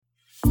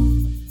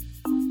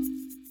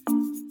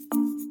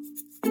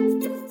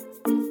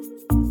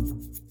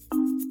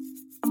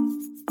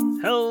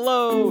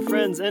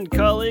friends and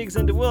colleagues,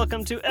 and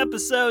welcome to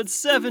episode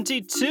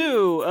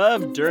 72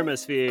 of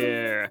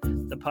Dermosphere,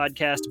 the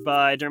podcast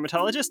by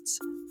dermatologists,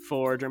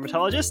 for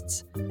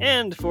dermatologists,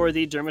 and for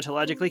the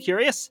dermatologically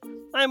curious.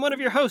 I'm one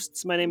of your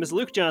hosts. My name is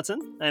Luke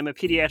Johnson. I'm a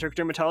pediatric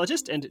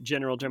dermatologist and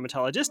general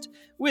dermatologist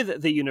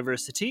with the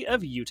University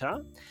of Utah.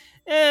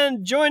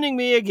 And joining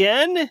me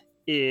again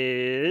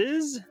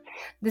is...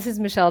 This is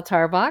Michelle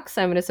Tarbox.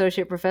 I'm an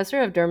associate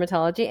professor of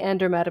dermatology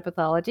and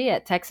dermatopathology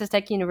at Texas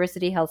Tech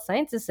University Health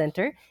Sciences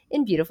Center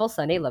in beautiful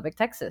sunny Lubbock,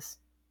 Texas.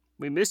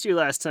 We missed you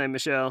last time,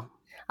 Michelle.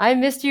 I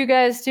missed you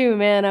guys too,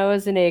 man. I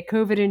was in a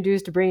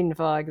COVID-induced brain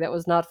fog. That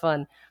was not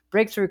fun.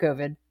 Breakthrough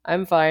COVID.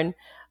 I'm fine.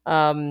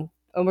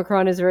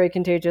 Omicron is very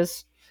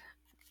contagious.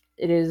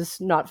 It is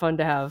not fun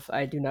to have.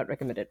 I do not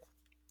recommend it.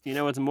 You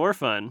know what's more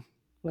fun?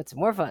 What's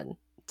more fun?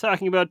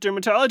 Talking about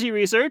dermatology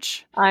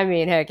research. I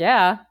mean, heck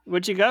yeah.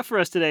 What you got for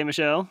us today,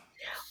 Michelle?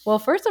 Well,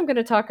 first I'm going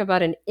to talk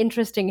about an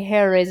interesting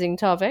hair-raising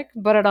topic.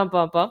 We're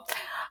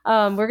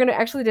going to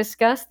actually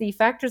discuss the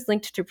factors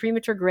linked to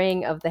premature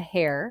graying of the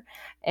hair.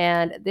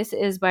 And this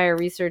is by a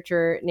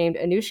researcher named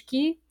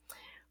Anushki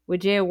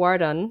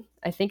Wijayawardhan,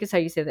 I think is how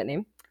you say that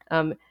name.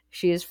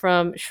 She is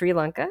from Sri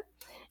Lanka.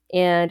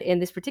 And in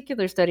this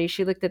particular study,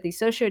 she looked at the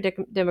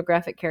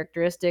socio-demographic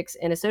characteristics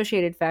and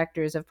associated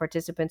factors of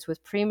participants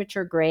with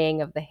premature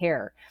graying of the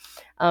hair.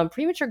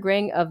 Premature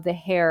graying of the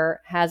hair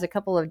has a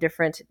couple of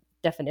different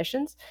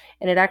definitions,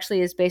 and it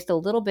actually is based a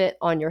little bit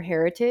on your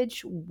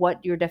heritage,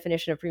 what your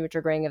definition of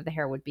premature graying of the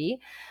hair would be.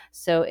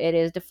 So it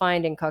is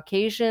defined in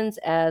Caucasians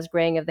as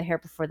graying of the hair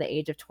before the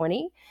age of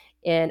 20.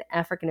 In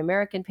African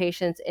American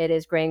patients, it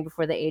is graying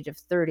before the age of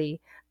 30.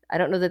 I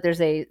don't know that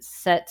there's a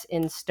set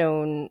in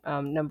stone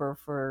number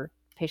for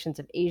patients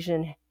of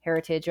Asian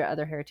heritage or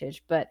other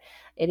heritage, but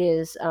it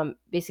is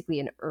basically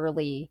an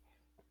early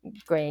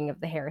graying of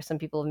the hair. Some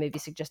people have maybe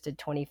suggested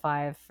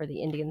 25 for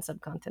the Indian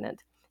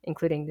subcontinent,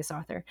 including this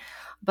author.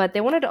 But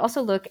they wanted to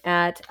also look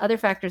at other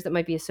factors that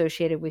might be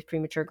associated with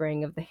premature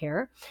graying of the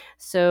hair.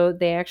 So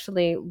they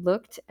actually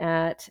looked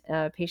at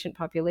patient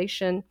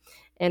population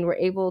and were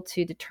able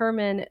to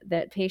determine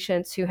that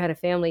patients who had a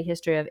family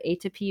history of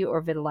atopy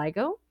or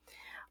vitiligo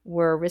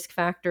were risk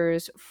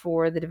factors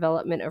for the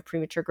development of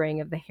premature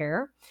graying of the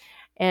hair.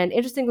 And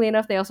interestingly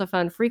enough, they also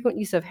found frequent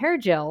use of hair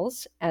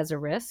gels as a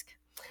risk.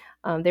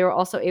 They were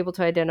also able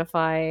to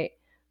identify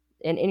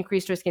an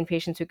increased risk in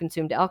patients who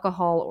consumed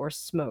alcohol or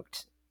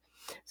smoked.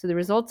 So the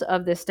results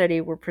of this study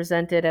were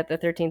presented at the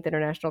 13th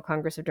International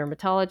Congress of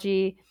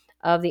Dermatology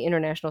of the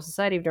International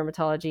Society of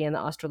Dermatology and the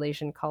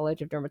Australasian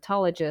College of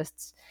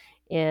Dermatologists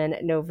in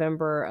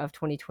November of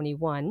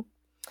 2021.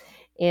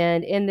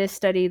 And in this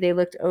study, they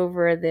looked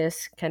over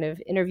this kind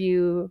of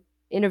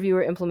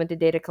interviewer implemented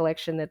data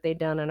collection that they'd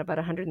done on about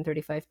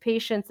 135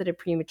 patients that had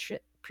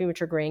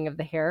premature graying of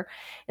the hair.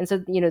 And so,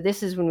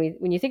 this is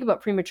when you think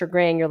about premature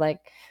graying,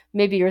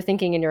 maybe you're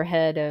thinking in your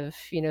head of,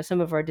 some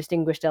of our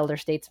distinguished elder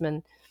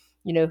statesmen,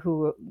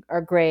 who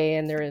are gray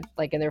and they're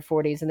like in their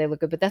 40s and they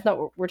look good. But that's not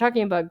what we're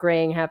talking about.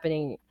 Graying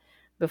happening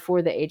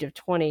before the age of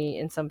 20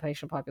 in some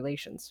patient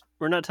populations.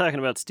 We're not talking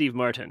about Steve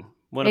Martin,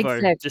 one of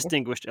our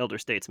distinguished elder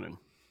statesmen.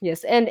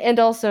 Yes, and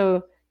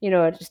also,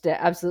 just an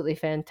absolutely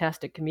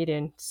fantastic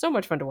comedian. So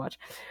much fun to watch.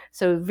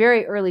 So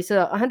very early.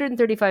 So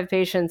 135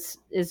 patients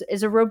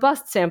is a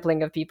robust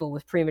sampling of people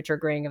with premature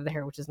graying of the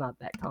hair, which is not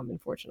that common,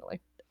 fortunately.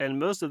 And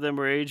most of them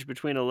were aged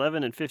between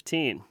 11 and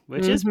 15,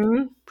 which is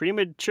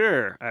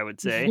premature, I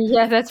would say.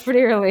 Yeah, that's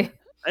pretty early.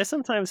 I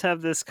sometimes have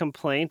this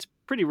complaint,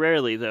 pretty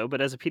rarely though, but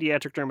as a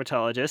pediatric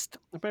dermatologist,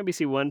 I maybe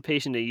see one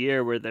patient a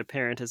year where the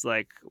parent is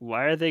like,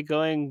 why are they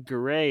going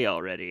gray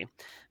already?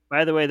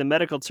 By the way, the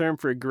medical term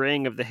for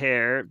graying of the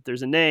hair,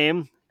 there's a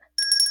name.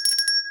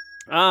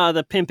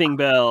 The pimping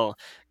bell.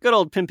 Good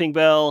old pimping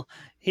bell.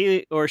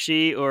 He or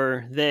she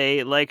or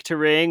they like to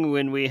ring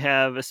when we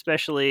have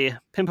especially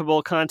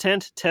pimpable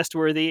content,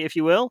 test-worthy, if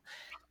you will.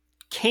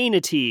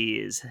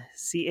 Canities,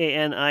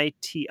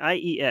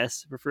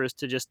 Canities, refers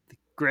to just the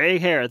gray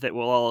hair that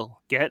we'll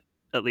all get,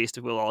 at least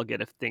we'll all get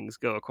if things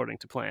go according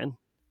to plan.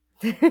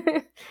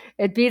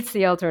 It beats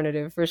the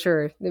alternative for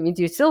sure. That means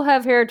you still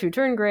have hair to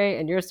turn gray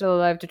and you're still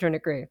alive to turn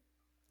it gray.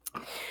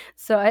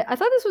 So I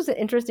thought this was an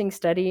interesting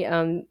study.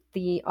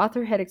 The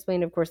author had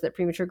explained, of course, that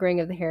premature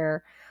graying of the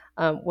hair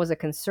was a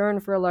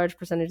concern for a large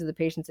percentage of the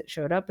patients it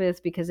showed up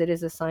with because it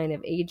is a sign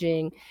of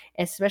aging,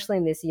 especially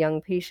in this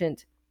young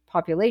patient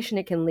population.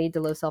 It can lead to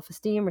low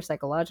self-esteem or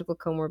psychological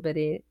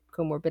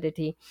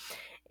comorbidity.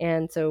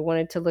 And so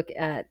wanted to look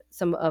at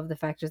some of the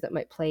factors that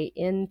might play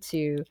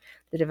into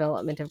the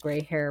development of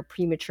gray hair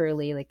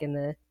prematurely, like in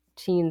the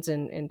teens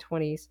and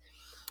 20s.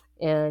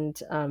 And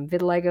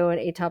vitiligo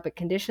and atopic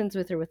conditions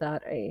with or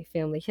without a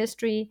family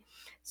history,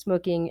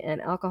 smoking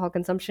and alcohol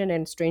consumption,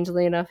 and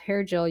strangely enough,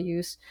 hair gel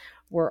use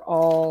were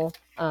all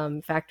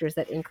factors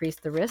that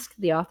increased the risk.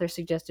 The author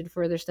suggested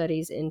further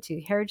studies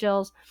into hair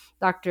gels.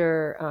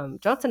 Dr.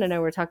 Johnson and I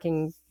were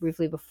talking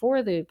briefly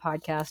before the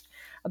podcast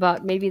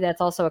about maybe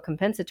that's also a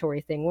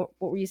compensatory thing. What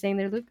were you saying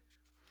there, Luke?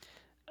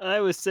 I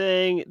was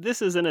saying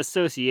this is an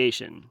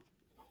association.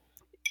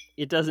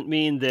 It doesn't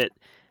mean that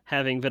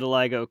having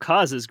vitiligo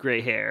causes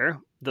gray hair,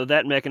 though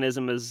that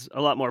mechanism is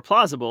a lot more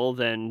plausible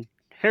than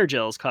hair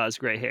gels cause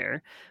gray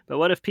hair. But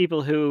what if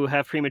people who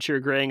have premature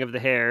graying of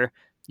the hair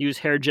use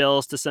hair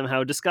gels to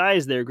somehow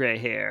disguise their gray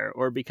hair,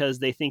 or because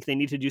they think they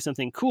need to do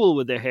something cool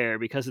with their hair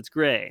because it's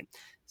gray?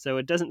 So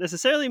it doesn't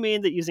necessarily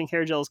mean that using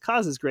hair gels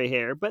causes gray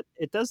hair, but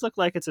it does look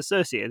like it's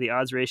associated. The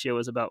odds ratio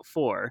is about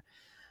 4.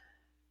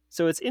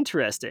 So it's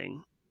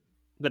interesting.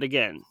 But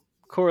again,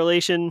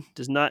 correlation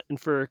does not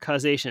infer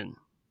causation.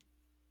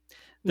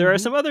 There are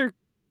some other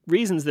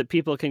reasons that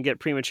people can get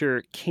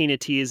premature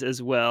canetes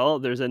as well.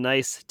 There's a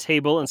nice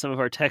table in some of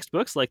our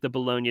textbooks, like the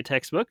Bologna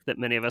textbook that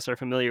many of us are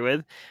familiar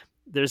with.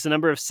 There's a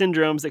number of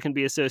syndromes that can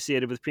be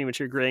associated with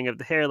premature graying of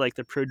the hair, like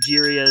the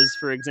progerias,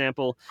 for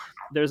example.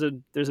 There's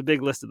a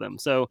big list of them.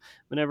 So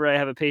whenever I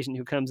have a patient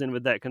who comes in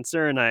with that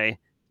concern, I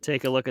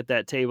take a look at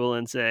that table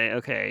and say,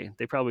 okay,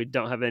 they probably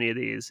don't have any of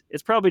these.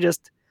 It's probably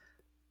just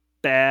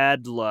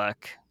bad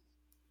luck,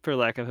 for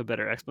lack of a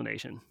better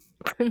explanation.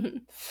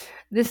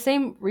 This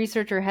same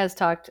researcher has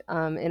talked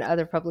in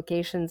other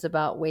publications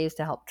about ways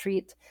to help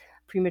treat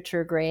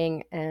premature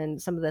graying, and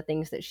some of the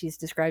things that she's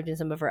described in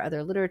some of her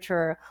other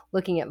literature,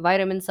 looking at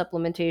vitamin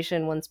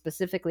supplementation. One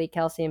specifically,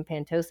 calcium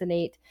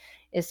pantotheniate,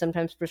 is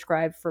sometimes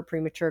prescribed for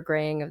premature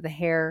graying of the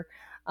hair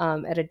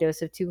at a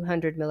dose of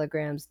 200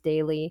 milligrams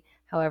daily.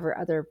 However,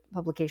 other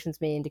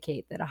publications may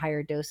indicate that a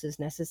higher dose is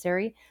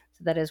necessary.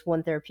 So that is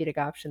one therapeutic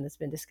option that's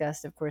been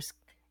discussed. Of course,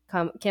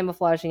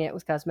 camouflaging it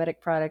with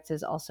cosmetic products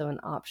is also an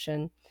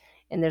option.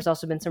 And there's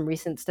also been some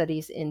recent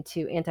studies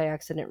into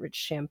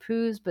antioxidant-rich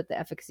shampoos, but the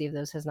efficacy of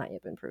those has not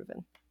yet been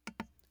proven.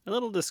 A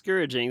little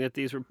discouraging that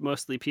these were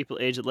mostly people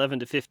aged 11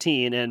 to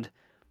 15, and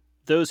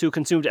those who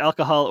consumed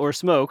alcohol or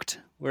smoked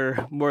were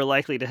more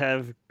likely to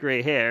have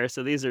gray hair.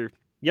 So these are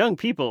young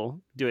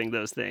people doing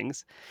those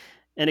things.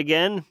 And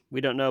again, we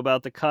don't know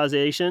about the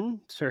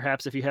causation.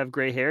 Perhaps if you have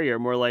gray hair, you're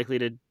more likely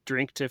to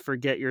drink to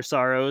forget your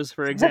sorrows,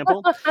 for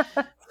example.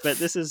 But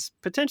this is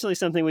potentially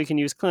something we can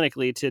use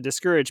clinically to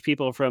discourage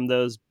people from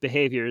those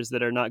behaviors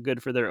that are not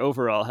good for their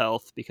overall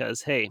health,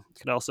 because, hey, it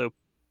could also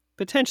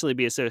potentially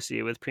be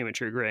associated with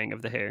premature graying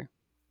of the hair.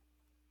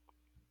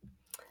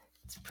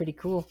 It's pretty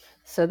cool.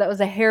 So that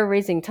was a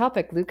hair-raising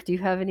topic. Luke, do you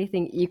have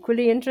anything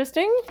equally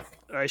interesting?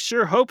 I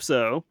sure hope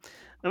so.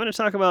 I'm going to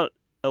talk about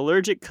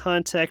allergic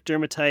contact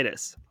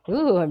dermatitis.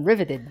 Ooh, I'm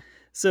riveted.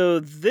 So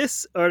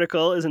this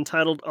article is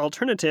entitled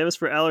Alternatives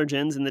for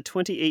Allergens in the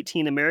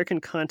 2018 American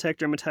Contact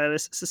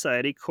Dermatitis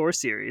Society Core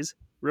Series,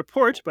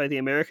 report by the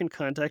American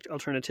Contact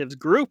Alternatives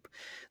Group.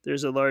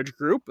 There's a large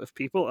group of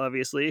people,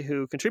 obviously,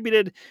 who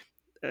contributed,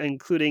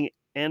 including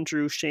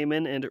Andrew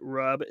Shaman and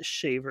Rob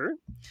Shaver.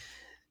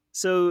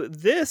 So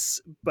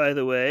this, by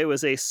the way,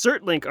 was a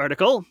CertLink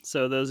article.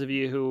 So those of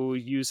you who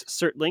use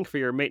CertLink for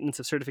your maintenance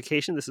of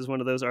certification, this is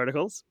one of those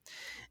articles.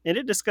 And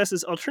it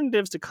discusses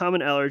alternatives to common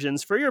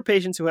allergens for your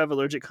patients who have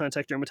allergic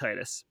contact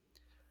dermatitis.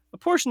 A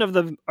portion of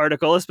the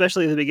article,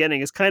 especially the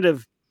beginning, is kind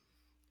of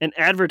an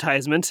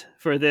advertisement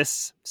for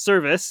this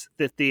service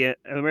that the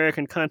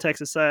American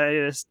Contact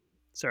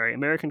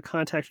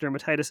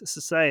Dermatitis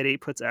Society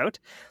puts out,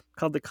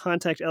 called the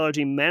Contact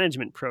Allergy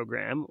Management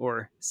Program,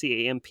 or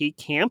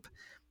CAMP.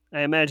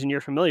 I imagine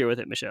you're familiar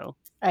with it, Michelle.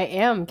 I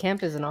am.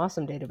 CAMP is an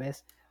awesome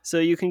database. So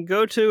you can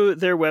go to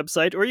their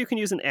website, or you can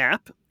use an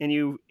app, and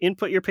you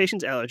input your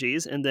patient's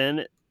allergies, and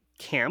then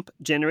CAMP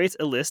generates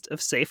a list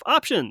of safe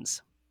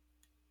options.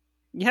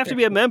 You have to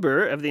be a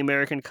member of the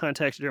American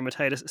Contact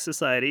Dermatitis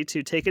Society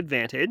to take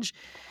advantage.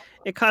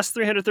 It costs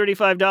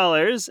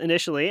 $335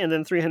 initially, and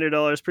then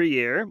 $300 per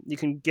year. You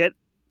can get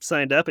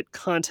signed up at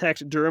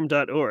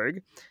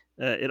contactderm.org.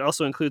 It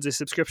also includes a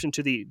subscription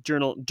to the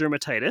journal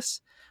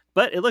Dermatitis.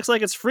 But it looks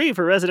like it's free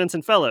for residents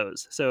and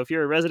fellows. So if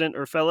you're a resident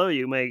or fellow,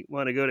 you might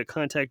want to go to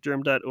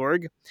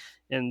contactderm.org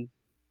and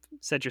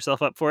set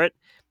yourself up for it.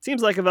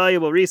 Seems like a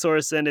valuable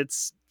resource, and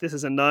this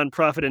is a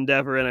nonprofit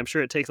endeavor, and I'm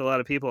sure it takes a lot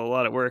of people a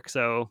lot of work,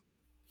 so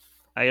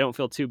I don't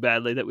feel too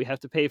badly that we have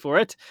to pay for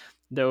it.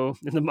 Though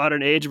in the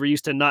modern age, we're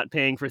used to not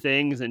paying for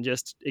things and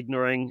just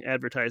ignoring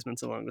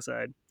advertisements along the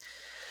side.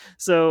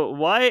 So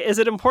why is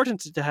it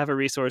important to have a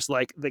resource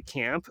like the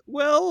CAMP?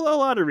 Well, a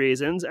lot of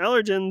reasons.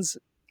 Allergens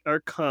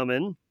are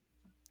common.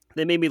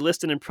 They may be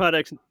listed in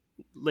product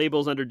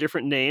labels under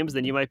different names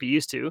than you might be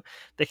used to.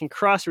 They can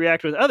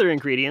cross-react with other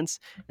ingredients,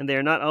 and they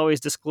are not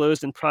always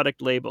disclosed in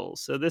product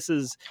labels. So this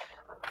is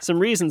some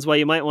reasons why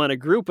you might want a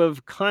group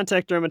of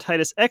contact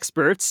dermatitis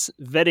experts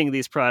vetting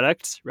these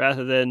products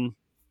rather than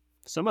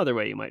some other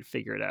way you might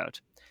figure it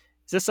out.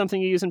 Is this something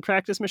you use in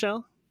practice,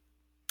 Michelle?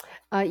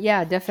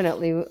 Yeah,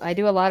 definitely. I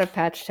do a lot of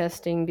patch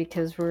testing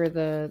because we're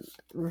the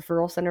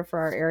referral center for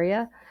our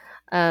area.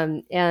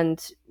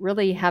 And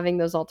really having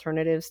those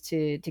alternatives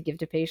to give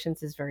to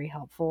patients is very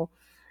helpful,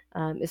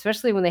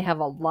 especially when they have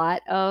a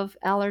lot of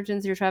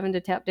allergens you're having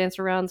to tap dance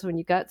around. So when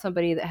you've got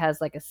somebody that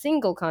has like a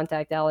single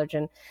contact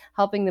allergen,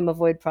 helping them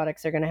avoid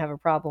products they're going to have a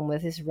problem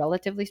with is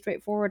relatively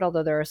straightforward,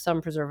 although there are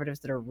some preservatives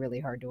that are really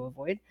hard to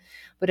avoid.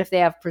 But if they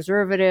have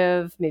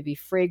preservative, maybe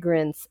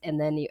fragrance, and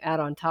then you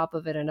add on top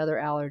of it another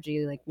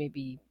allergy, like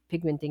maybe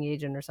pigmenting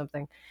agent or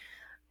something,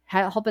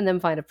 helping them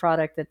find a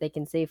product that they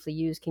can safely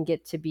use can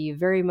get to be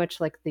very much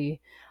like the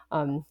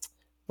um,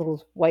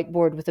 little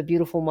whiteboard with a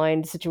beautiful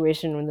mind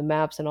situation when the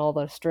maps and all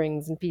the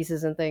strings and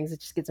pieces and things. It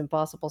just gets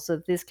impossible.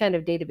 So this kind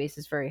of database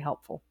is very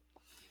helpful.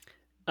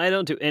 I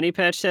don't do any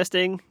patch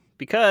testing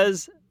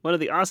because one of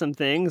the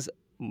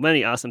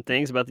many awesome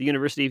things about the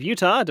University of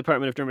Utah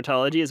Department of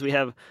Dermatology is we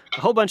have a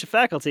whole bunch of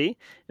faculty,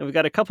 and we've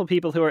got a couple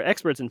people who are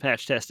experts in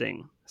patch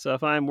testing. So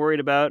if I'm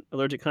worried about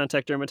allergic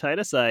contact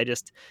dermatitis, I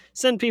just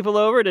send people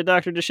over to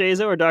Dr.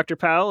 DeShazo or Dr.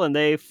 Powell, and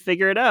they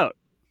figure it out.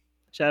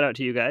 Shout out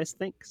to you guys.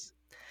 Thanks.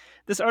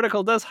 This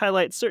article does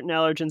highlight certain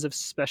allergens of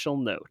special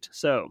note.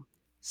 So,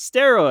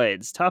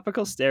 steroids,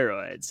 topical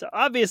steroids. So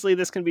obviously,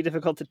 this can be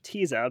difficult to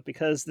tease out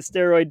because the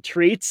steroid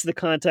treats the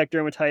contact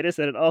dermatitis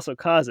that it also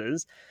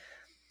causes.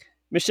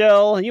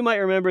 Michelle, you might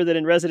remember that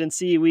in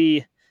residency,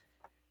 we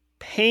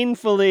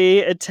painfully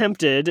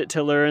attempted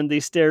to learn the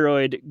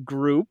steroid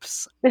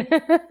groups,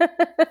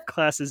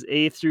 classes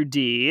A through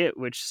D,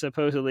 which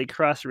supposedly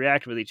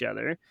cross-react with each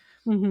other.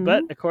 Mm-hmm.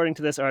 But according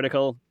to this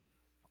article,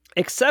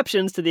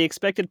 exceptions to the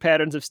expected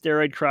patterns of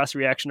steroid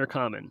cross-reaction are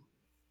common.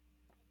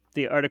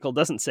 The article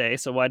doesn't say,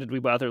 so why did we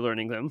bother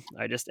learning them?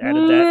 I just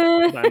added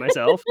that by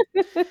myself.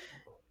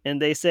 And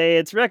they say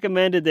it's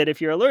recommended that if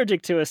you're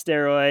allergic to a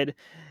steroid,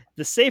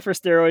 the safer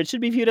steroid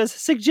should be viewed as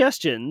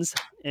suggestions,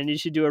 and you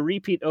should do a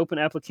repeat open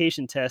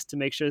application test to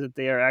make sure that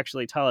they are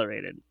actually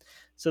tolerated.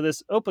 So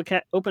this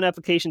open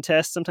application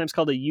test, sometimes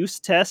called a use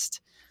test,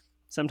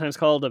 sometimes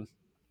called a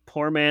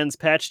poor man's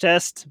patch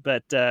test,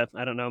 but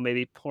I don't know,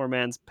 maybe poor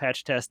man's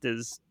patch test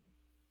is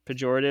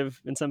pejorative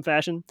in some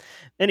fashion.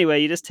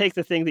 Anyway, you just take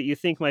the thing that you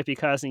think might be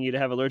causing you to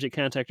have allergic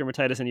contact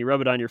dermatitis and you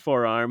rub it on your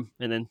forearm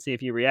and then see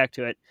if you react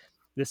to it.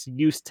 This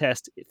use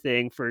test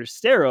thing for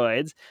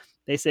steroids,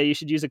 they say you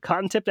should use a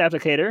cotton-tipped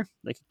applicator,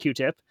 like a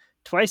Q-tip,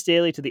 twice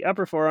daily to the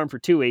upper forearm for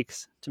 2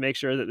 weeks to make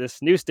sure that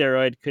this new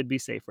steroid could be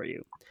safe for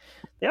you.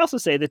 They also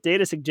say that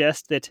data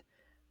suggests that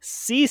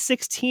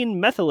C16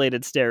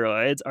 methylated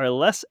steroids are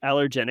less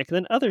allergenic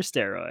than other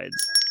steroids.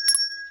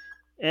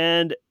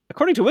 And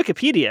according to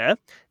Wikipedia,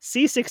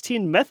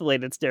 C16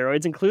 methylated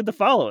steroids include the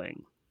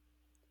following: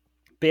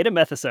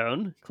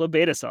 betamethasone,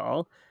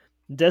 clobetasol,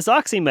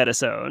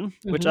 desoxymetasone,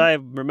 which I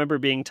remember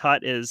being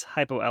taught is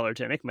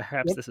hypoallergenic.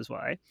 Perhaps this is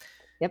why.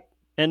 Yep.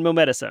 And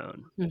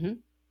mometasone. Mm-hmm.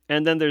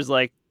 And then there's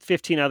like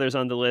 15 others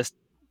on the list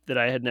that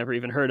I had never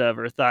even heard of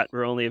or thought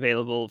were only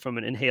available from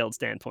an inhaled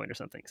standpoint or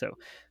something. So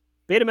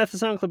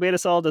betamethasone,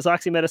 clobetasol,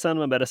 desoxymetasone,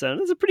 mometasone.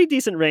 There's a pretty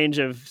decent range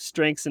of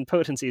strengths and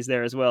potencies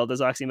there as well.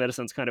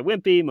 Desoxymetasone's kind of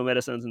wimpy,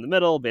 mometasone's in the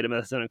middle,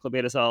 betamethasone and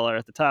clobetasol are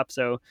at the top,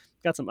 so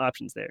got some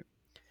options there.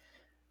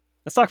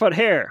 Let's talk about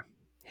hair.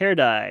 Hair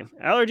dye.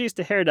 Allergies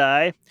to hair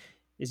dye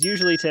is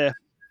usually to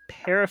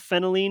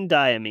paraphenylene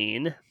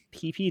diamine,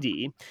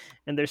 PPD,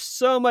 and there's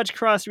so much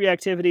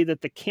cross-reactivity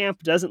that the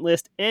camp doesn't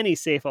list any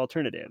safe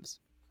alternatives.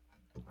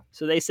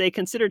 So they say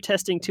consider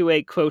testing to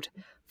a, quote,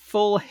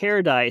 full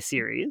hair dye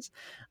series.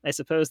 I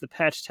suppose the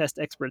patch test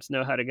experts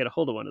know how to get a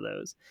hold of one of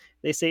those.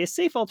 They say a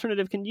safe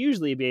alternative can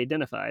usually be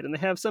identified, and they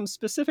have some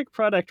specific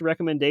product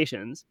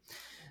recommendations.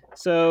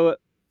 So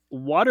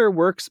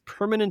Waterworks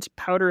Permanent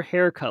Powder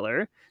Hair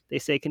Color, they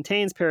say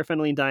contains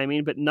paraphenylene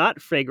diamine, but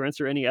not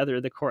fragrance or any other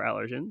of the core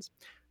allergens.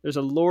 There's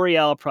a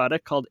L'Oreal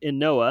product called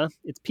Inoa.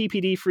 It's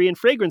PPD-free and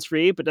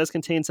fragrance-free, but does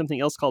contain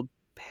something else called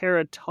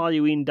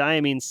paratoluene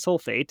diamine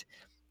sulfate.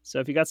 So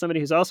if you got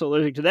somebody who's also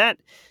allergic to that,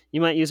 you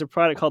might use a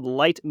product called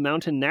Light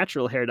Mountain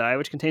Natural Hair Dye,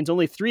 which contains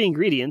only 3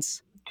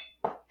 ingredients: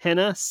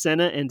 henna,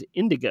 senna, and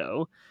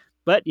indigo.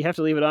 But you have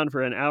to leave it on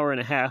for an hour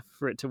and a half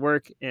for it to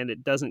work, and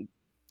it doesn't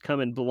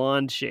come in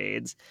blonde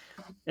shades.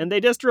 And they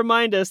just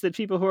remind us that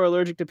people who are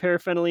allergic to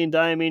paraphenylene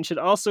diamine should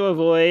also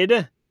avoid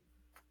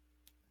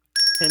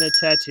henna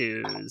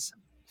tattoos.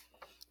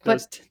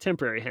 Those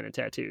temporary henna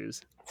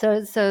tattoos.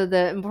 So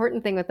the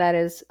important thing with that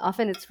is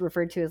often it's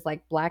referred to as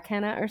like black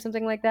henna or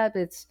something like that,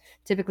 but it's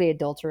typically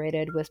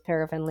adulterated with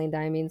paraphenylene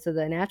diamine. So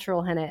the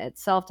natural henna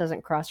itself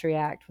doesn't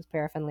cross-react with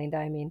paraphenylene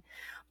diamine.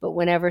 But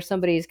whenever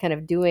somebody's kind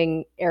of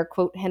doing air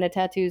quote henna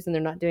tattoos and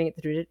they're not doing it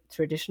the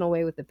traditional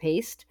way with the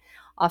paste,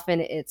 often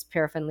it's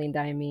paraphenylene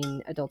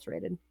diamine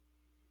adulterated.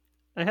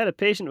 I had a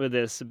patient with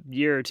this a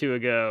year or two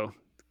ago.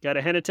 Got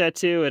a henna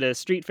tattoo at a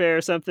street fair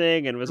or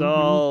something and was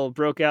all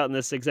broke out in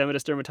this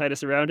eczematous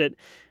dermatitis around it.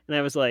 And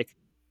I was like,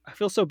 I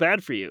feel so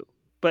bad for you,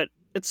 but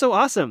it's so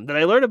awesome that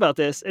I learned about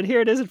this, and here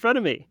it is in front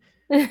of me.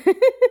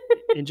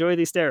 Enjoy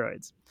these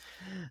steroids.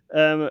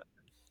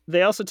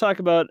 They also talk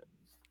about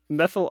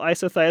methyl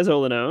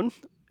isothiazolinone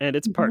and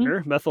its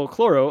partner,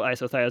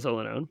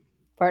 methylchloroisothiazolinone.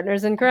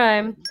 Partners in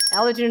crime.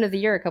 Allergen of the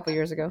year a couple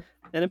years ago.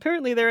 And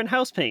apparently they're in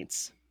house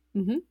paints.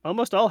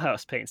 Almost all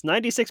house paints,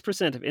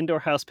 96% of indoor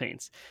house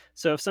paints.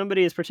 So if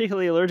somebody is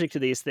particularly allergic to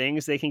these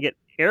things, they can get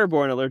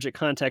airborne allergic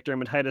contact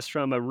dermatitis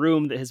from a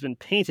room that has been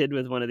painted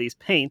with one of these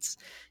paints.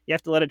 You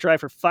have to let it dry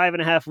for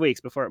 5.5 weeks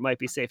before it might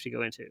be safe to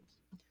go into.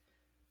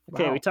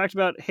 Okay, wow. We talked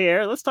about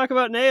hair. Let's talk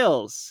about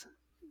nails.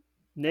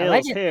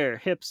 Nails, hair,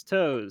 hips,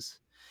 toes.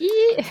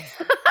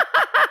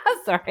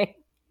 Sorry.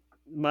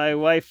 My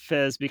wife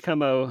has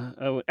become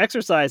a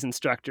exercise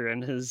instructor,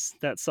 and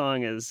that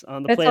song is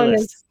on the That song playlist.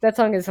 is that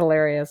song is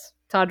hilarious.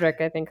 Todrick,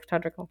 I think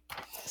Todrick.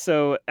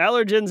 So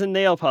allergens in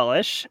nail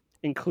polish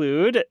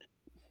include,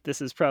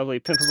 this is probably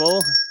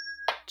pimpable,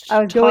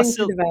 I was going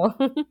to the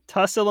bell.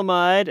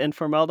 tosyllamide and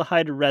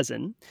formaldehyde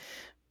resin.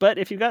 But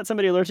if you've got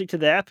somebody allergic to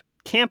that,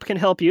 Camp can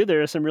help you.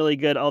 There are some really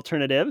good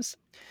alternatives.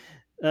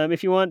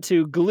 If you want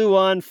to glue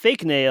on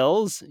fake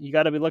nails, you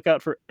got to look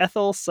out for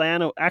ethyl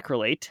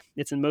cyanoacrylate.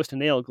 It's in most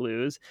nail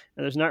glues,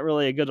 and there's not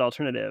really a good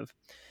alternative.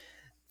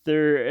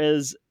 There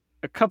is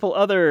a couple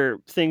other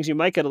things you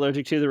might get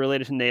allergic to that are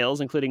related to nails,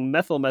 including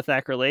methyl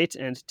methacrylate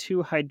and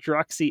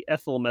 2-hydroxyethyl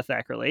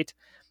methacrylate.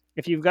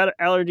 If you've got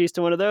allergies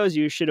to one of those,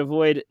 you should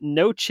avoid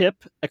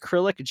no-chip,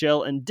 acrylic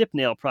gel, and dip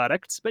nail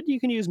products, but you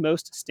can use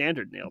most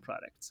standard nail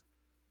products.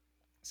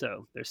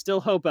 So there's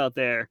still hope out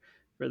there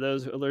for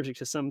those allergic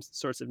to some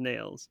sorts of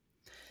nails.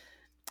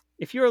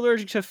 If you're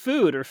allergic to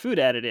food or food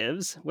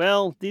additives,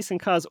 well, these can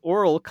cause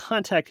oral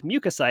contact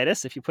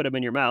mucositis if you put them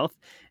in your mouth,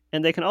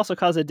 and they can also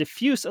cause a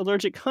diffuse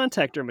allergic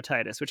contact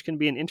dermatitis, which can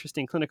be an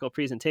interesting clinical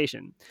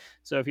presentation.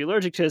 So if you're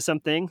allergic to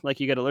something,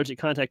 like you get allergic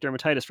contact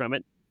dermatitis from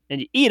it,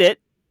 and you eat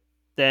it,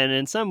 then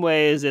in some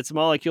ways its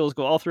molecules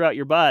go all throughout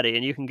your body,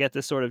 and you can get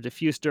this sort of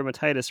diffuse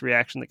dermatitis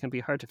reaction that can be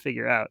hard to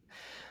figure out.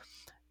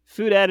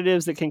 Food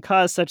additives that can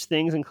cause such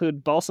things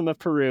include balsam of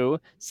Peru,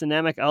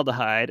 cinnamic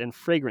aldehyde, and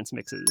fragrance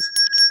mixes.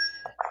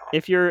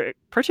 If you're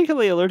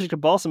particularly allergic to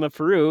balsam of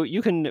Peru,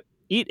 you can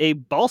eat a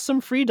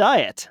balsam-free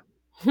diet.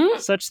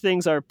 Such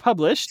things are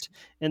published,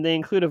 and they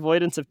include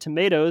avoidance of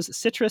tomatoes,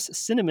 citrus,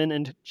 cinnamon,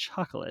 and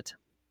chocolate.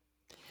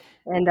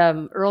 And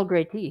Earl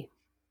Grey tea.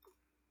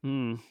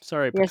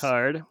 Sorry, Yes.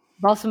 Picard.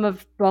 Balsam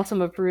of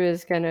Peru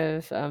is kind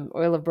of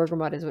oil of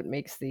bergamot is what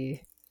makes the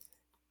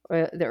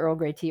Earl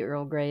Grey tea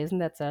Earl Grey. Isn't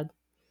that sad?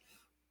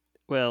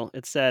 Well,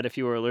 it's sad if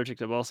you were allergic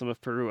to balsam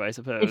of Peru, I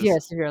suppose.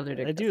 Yes, if you're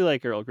allergic. I do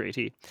like Earl Grey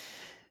tea.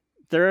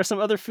 There are some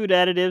other food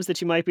additives that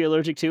you might be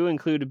allergic to,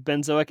 include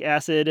benzoic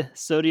acid,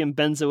 sodium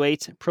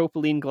benzoate,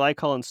 propylene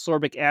glycol, and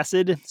sorbic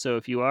acid. So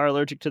if you are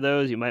allergic to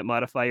those, you might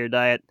modify your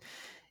diet.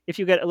 If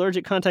you get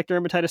allergic contact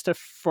dermatitis to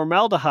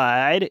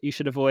formaldehyde, you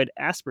should avoid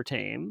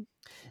aspartame.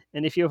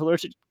 And if you have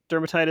allergic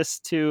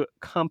dermatitis to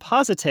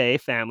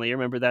compositae family,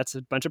 remember that's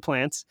a bunch of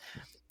plants,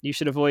 you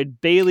should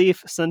avoid bay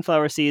leaf,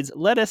 sunflower seeds,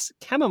 lettuce,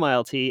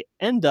 chamomile tea,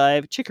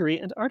 endive, chicory,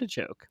 and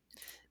artichoke.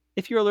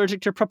 If you're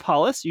allergic to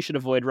propolis, you should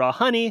avoid raw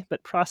honey,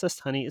 but processed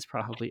honey is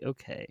probably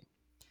okay.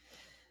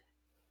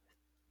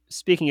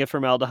 Speaking of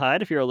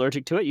formaldehyde, if you're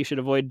allergic to it, you should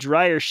avoid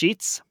dryer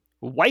sheets,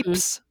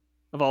 wipes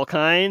of all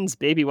kinds,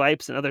 baby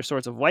wipes and other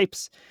sorts of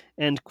wipes,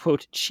 and,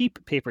 quote,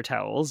 cheap paper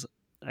towels.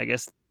 I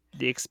guess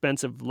the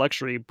expensive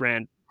luxury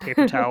brand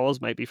paper towels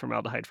might be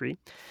formaldehyde-free.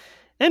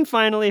 And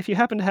finally, if you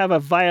happen to have a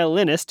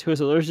violinist who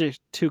is allergic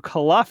to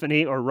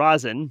colophony or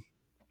rosin,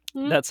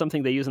 that's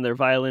something they use in their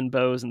violin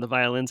bows and the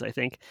violins, I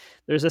think,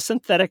 there's a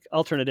synthetic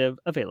alternative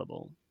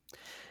available.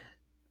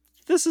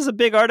 This is a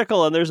big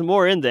article and there's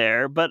more in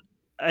there, but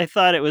I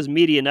thought it was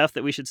meaty enough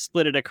that we should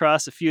split it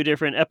across a few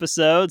different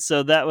episodes.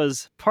 So that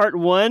was part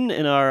 1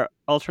 in our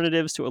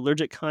Alternatives to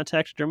Allergic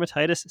Contact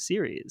Dermatitis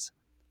series.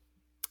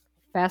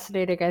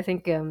 Fascinating. I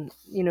think,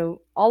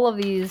 all of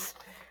these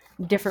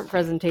different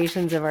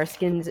presentations of our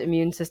skin's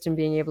immune system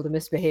being able to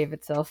misbehave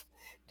itself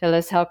tell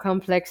us how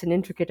complex and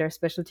intricate our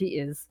specialty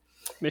is.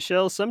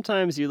 Michelle,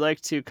 sometimes you like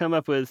to come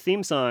up with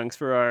theme songs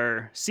for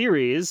our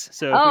series.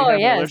 So if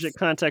we have an allergic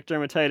contact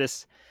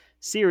dermatitis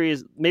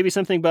series, maybe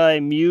something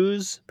by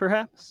Muse,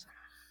 perhaps?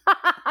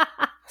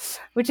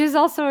 Which is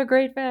also a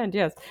great band,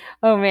 yes.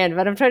 Oh man,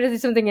 but I'm trying to do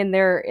something in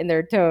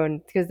their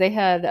tone because they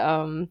had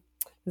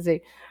let's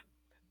see.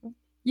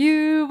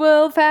 You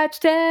will patch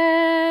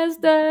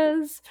test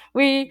us.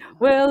 We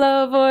will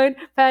avoid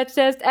patch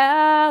test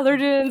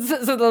allergens.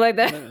 Something like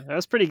that. That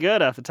was pretty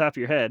good off the top of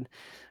your head.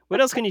 What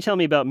else can you tell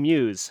me about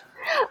Muse?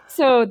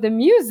 So the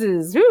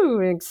Muses, ooh,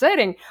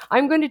 exciting.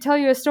 I'm going to tell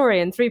you a story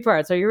in 3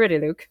 parts. Are you ready,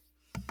 Luke?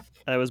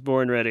 I was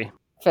born ready.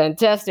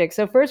 Fantastic.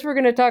 So first we're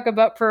going to talk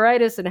about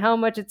pruritus and how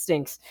much it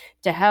stinks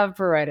to have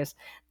pruritus.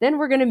 Then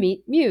we're going to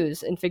meet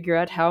Muse and figure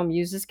out how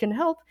Muses can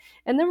help.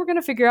 And then we're going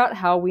to figure out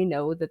how we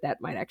know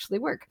that might actually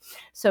work.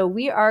 So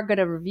we are going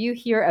to review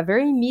here a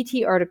very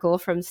meaty article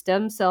from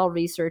Stem Cell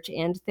Research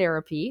and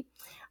Therapy.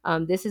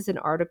 This is an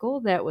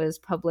article that was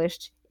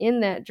published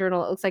in that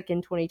journal, it looks like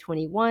in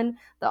 2021.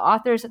 The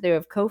authors, they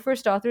have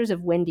co-first authors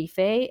of Wendy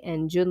Fei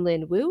and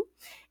Junlin Wu,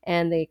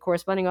 and the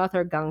corresponding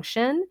author Gang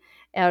Shen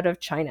out of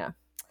China.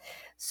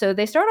 So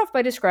they start off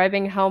by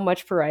describing how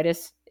much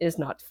pruritus is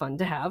not fun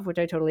to have, which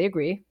I totally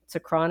agree. It's a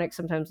chronic,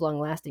 sometimes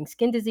long-lasting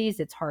skin disease.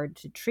 It's hard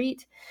to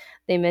treat.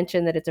 They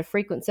mention that it's a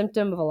frequent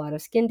symptom of a lot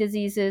of skin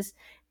diseases.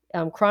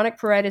 Chronic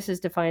pruritus is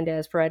defined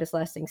as pruritus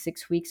lasting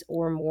 6 weeks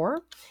or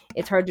more.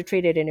 It's hard to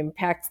treat it and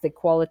impacts the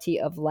quality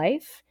of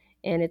life.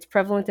 And it's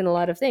prevalent in a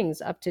lot of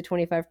things. Up to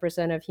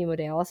 25% of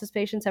hemodialysis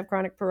patients have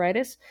chronic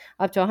pruritus.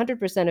 Up to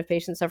 100% of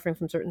patients suffering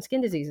from certain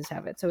skin diseases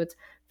have it. So it's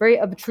very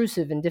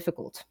obtrusive and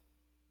difficult.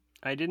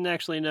 I didn't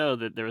actually know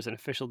that there was an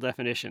official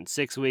definition.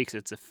 6 weeks,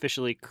 it's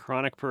officially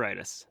chronic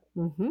pruritus.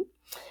 Mm-hmm.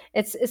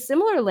 It's a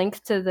similar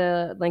length to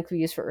the length we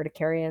use for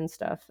urticaria and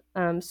stuff.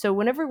 So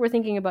whenever we're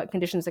thinking about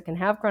conditions that can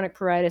have chronic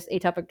pruritus,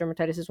 atopic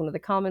dermatitis is one of the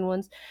common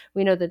ones.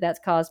 We know that that's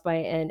caused by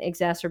an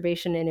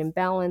exacerbation and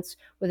imbalance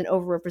with an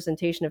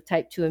overrepresentation of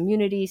type 2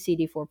 immunity,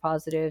 CD4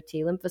 positive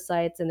T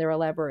lymphocytes, and their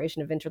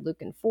elaboration of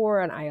interleukin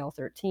 4 and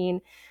IL-13,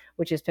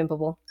 which is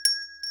pimpable.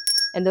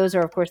 And those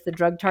are, of course, the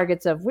drug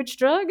targets of which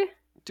drug?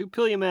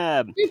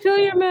 Dupilumab.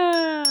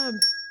 Dupilumab.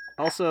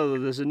 Also,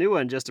 there's a new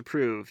one just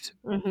approved.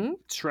 Mm-hmm.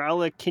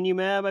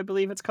 Tralokinumab, I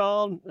believe it's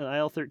called, an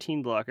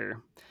IL-13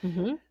 blocker.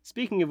 Mm-hmm.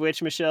 Speaking of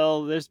which,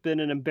 Michelle, there's been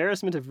an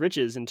embarrassment of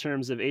riches in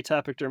terms of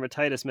atopic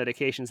dermatitis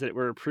medications that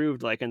were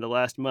approved like in the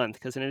last month,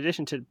 because in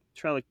addition to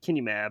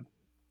tralokinumab,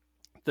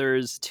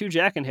 there's 2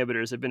 JAK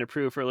inhibitors that have been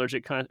approved for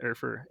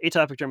for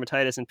atopic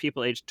dermatitis in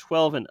people aged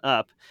 12 and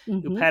up,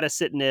 Mm-hmm.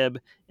 upadacitinib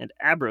and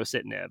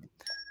abrocitinib.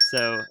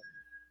 So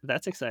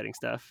that's exciting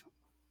stuff.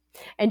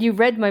 And you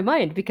read my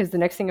mind, because the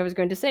next thing I was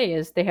going to say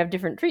is they have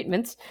different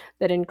treatments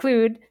that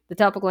include the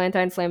topical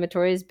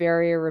anti-inflammatories,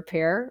 barrier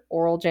repair,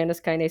 oral Janus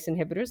kinase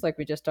inhibitors, like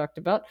we just talked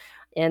about,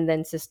 and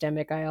then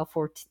systemic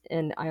IL-14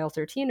 and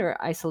IL-13 or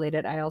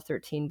isolated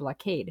IL-13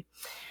 blockade.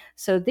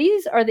 So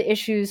these are the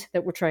issues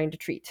that we're trying to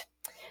treat.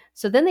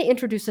 So then they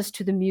introduce us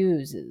to the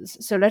muses.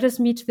 So let us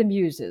meet the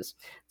muses.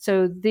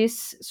 So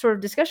this sort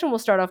of discussion will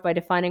start off by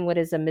defining what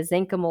is a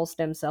mesenchymal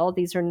stem cell.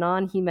 These are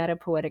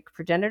non-hematopoietic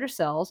progenitor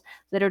cells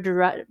that are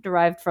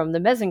derived from the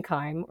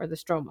mesenchyme or the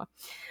stroma.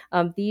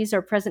 These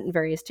are present in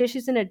various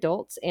tissues in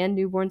adults and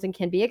newborns and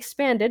can be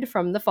expanded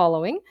from the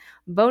following: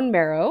 bone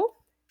marrow,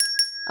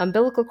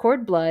 umbilical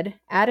cord blood,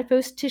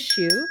 adipose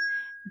tissue,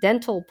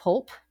 dental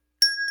pulp,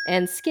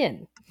 and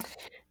skin.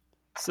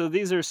 So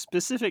these are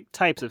specific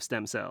types of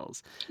stem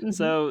cells. Mm-hmm.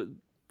 So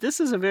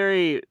this is a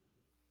very,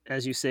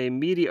 as you say,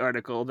 meaty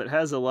article that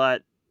has a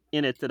lot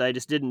in it that I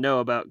just didn't know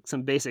about,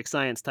 some basic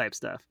science type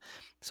stuff.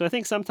 So I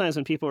think sometimes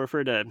when people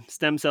refer to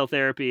stem cell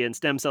therapy and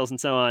stem cells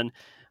and so on,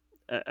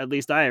 at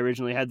least I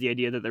originally had the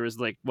idea that there was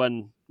like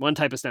one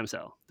type of stem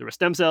cell. There were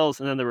stem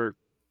cells and then there were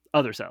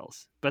other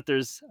cells. But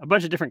there's a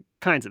bunch of different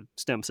kinds of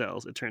stem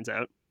cells, it turns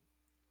out.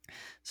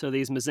 So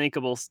these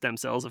mesenchymal stem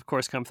cells, of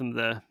course, come from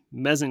the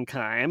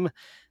mesenchyme,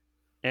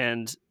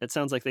 and it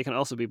sounds like they can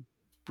also be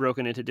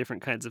broken into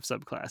different kinds of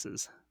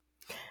subclasses.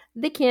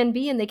 They can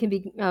be, and they can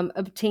be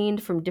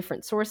obtained from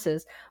different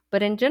sources.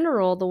 But in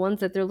general, the ones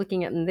that they're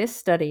looking at in this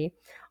study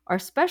are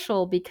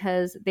special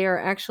because they are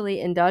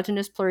actually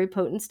endogenous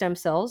pluripotent stem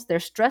cells. They're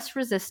stress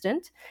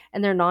resistant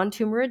and they're non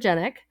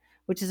tumorigenic,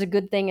 which is a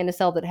good thing in a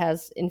cell that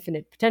has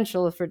infinite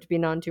potential for it to be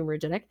non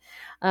tumorigenic.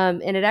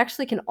 And it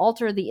actually can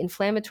alter the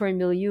inflammatory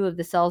milieu of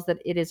the cells that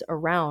it is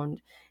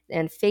around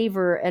and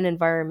favor an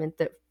environment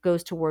that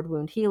goes toward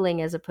wound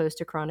healing as opposed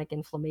to chronic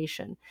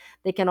inflammation.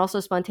 They can also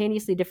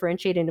spontaneously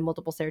differentiate into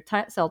multiple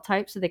cell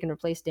types, so they can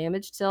replace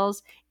damaged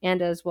cells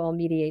and as well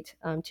mediate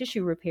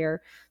tissue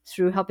repair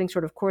through helping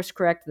sort of course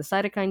correct the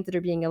cytokines that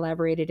are being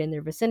elaborated in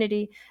their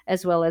vicinity,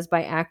 as well as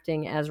by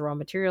acting as raw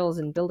materials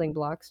and building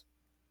blocks.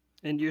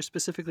 And you're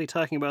specifically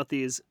talking about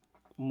these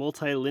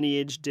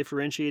multi-lineage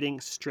differentiating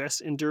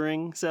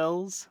stress-enduring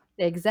cells?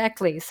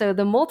 Exactly. So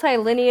the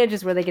multi-lineage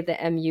is where they get the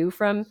MU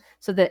from.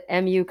 So the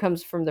MU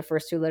comes from the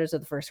first 2 letters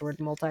of the first word,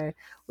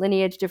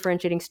 multi-lineage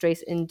differentiating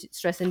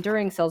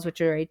stress-enduring cells,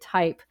 which are a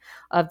type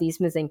of these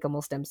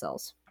mesenchymal stem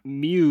cells.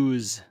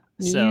 Muse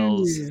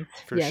cells,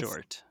 for yes.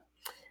 short.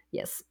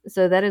 Yes.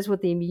 So that is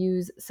what the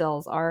muse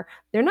cells are.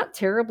 They're not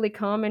terribly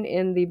common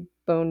in the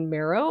bone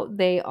marrow.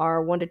 They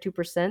are 1 to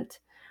 2%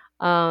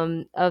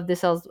 of the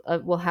cells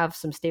will have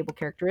some stable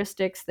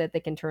characteristics that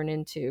they can turn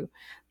into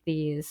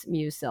these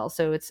muse cells.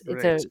 So it's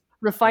Right. a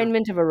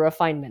refinement of a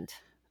refinement.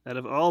 Out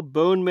of all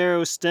bone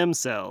marrow stem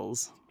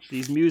cells,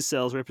 these muse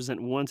cells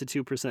represent 1 to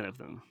 2% of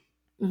them.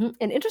 Mm-hmm.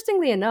 And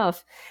interestingly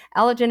enough,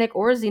 allogenic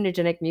or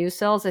xenogenic muse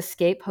cells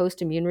escape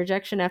host immune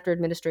rejection after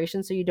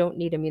administration, so you don't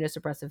need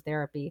immunosuppressive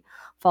therapy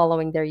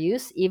following their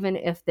use, even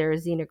if they're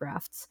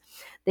xenografts.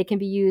 They can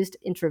be used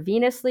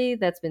intravenously.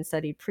 That's been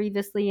studied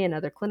previously in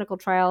other clinical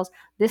trials.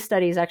 This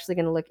study is actually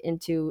going to look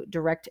into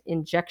direct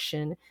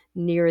injection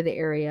near the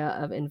area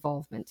of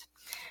involvement.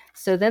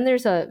 So then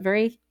there's a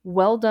very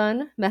well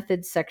done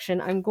methods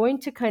section. I'm going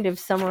to kind of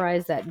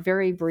summarize that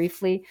very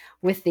briefly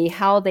with the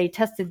how they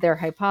tested their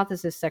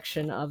hypothesis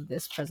section of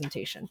this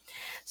presentation.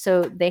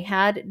 So they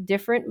had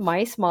different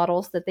mice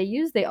models that they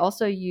used. They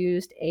also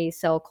used a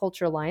cell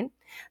culture line.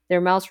 Their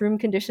mouse room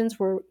conditions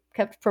were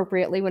kept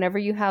appropriately. Whenever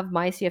you have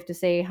mice, you have to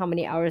say how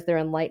many hours they're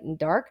in light and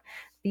dark.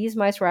 These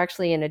mice were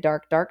actually in a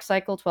dark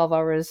cycle, 12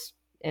 hours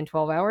and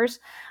 12 hours.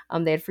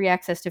 They had free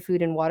access to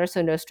food and water,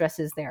 so no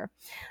stresses there.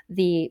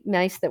 The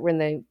mice that were in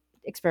the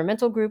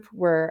experimental group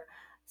were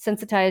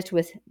sensitized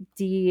with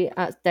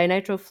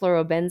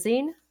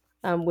dinitrofluorobenzene,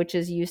 which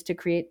is used to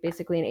create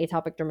basically an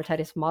atopic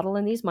dermatitis model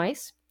in these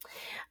mice.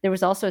 There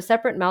was also a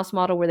separate mouse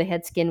model where they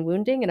had skin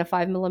wounding, and a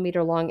 5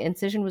 millimeter long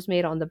incision was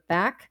made on the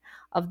back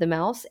of the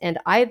mouse, and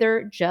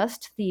either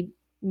just the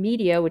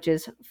media, which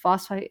is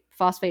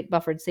phosphate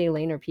buffered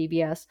saline or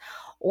PBS,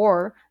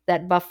 or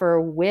that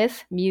buffer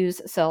with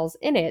Muse cells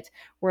in it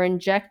were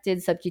injected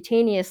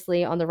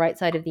subcutaneously on the right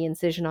side of the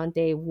incision on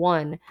day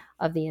 1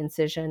 of the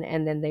incision,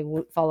 and then they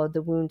followed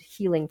the wound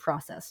healing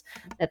process.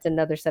 That's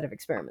another set of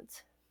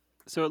experiments.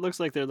 So it looks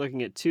like they're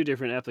looking at two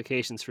different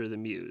applications for the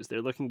Muse.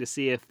 They're looking to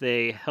see if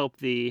they help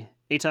the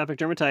atopic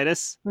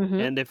dermatitis Mm-hmm.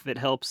 and if it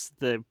helps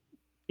the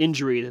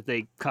injury that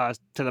they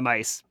caused to the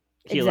mice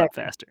heal up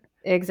Exactly. faster.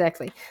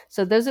 Exactly.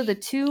 So those are the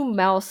two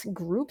mouse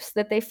groups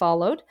that they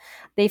followed.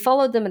 They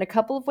followed them in a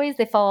couple of ways.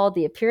 They followed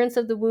the appearance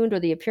of the wound or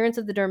the appearance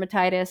of the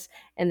dermatitis,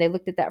 and they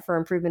looked at that for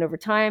improvement over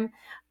time.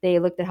 They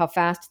looked at how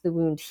fast the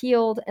wound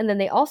healed, and then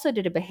they also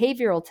did a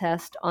behavioral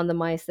test on the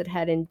mice that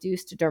had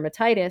induced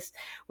dermatitis,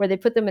 where they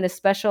put them in a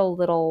special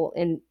little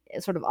in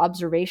sort of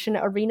observation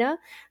arena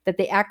that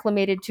they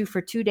acclimated to for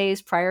 2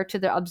 days prior to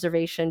the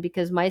observation,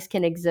 because mice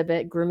can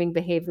exhibit grooming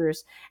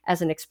behaviors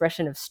as an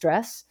expression of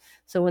stress.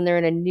 So when they're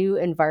in a new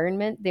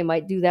environment, they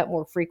might do that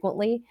more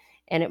frequently,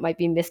 and it might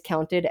be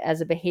miscounted as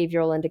a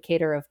behavioral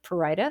indicator of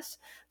pruritus.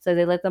 So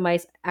they let the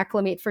mice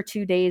acclimate for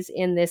 2 days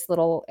in this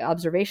little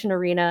observation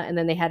arena, and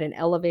then they had an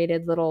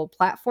elevated little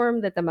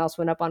platform that the mouse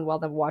went up on while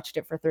they watched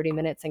it for 30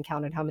 minutes and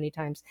counted how many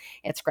times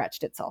it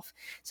scratched itself.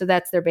 So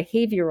that's their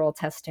behavioral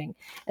testing.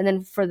 And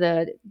then for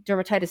the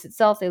dermatitis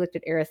itself, they looked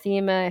at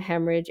erythema,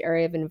 hemorrhage,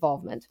 area of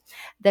involvement.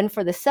 Then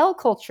for the cell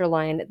culture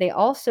line, they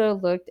also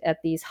looked at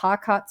these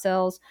Hockhot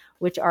cells,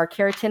 which are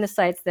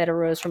keratinocytes that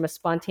arose from a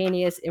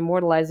spontaneous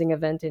immortalizing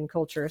event in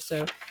culture.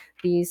 So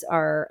these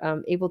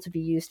are able to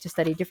be used to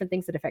study different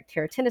things that affect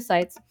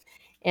keratinocytes.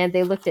 And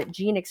they looked at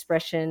gene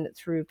expression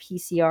through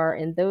PCR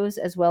in those,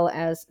 as well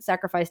as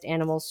sacrificed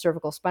animals'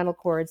 cervical spinal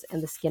cords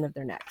and the skin of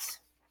their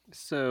necks.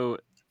 So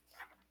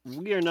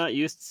we are not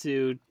used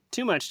to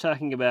too much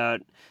talking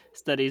about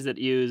studies that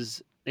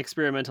use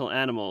experimental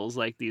animals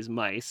like these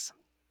mice.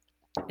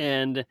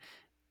 And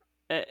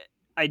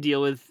I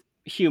deal with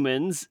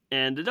humans,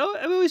 and it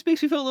always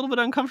makes me feel a little bit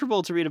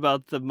uncomfortable to read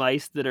about the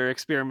mice that are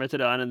experimented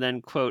on and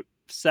then, quote,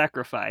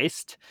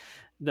 sacrificed.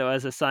 Though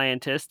as a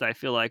scientist, I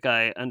feel like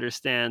I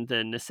understand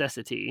the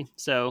necessity.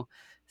 So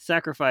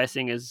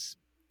sacrificing is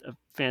a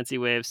fancy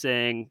way of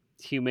saying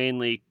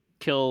humanely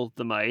kill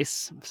the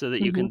mice so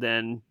that you Mm-hmm. can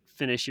then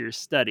finish your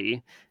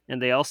study.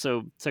 And they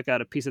also took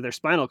out a piece of their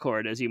spinal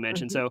cord, as you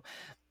mentioned. Mm-hmm.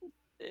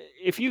 So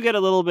if you get a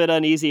little bit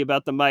uneasy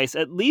about the mice,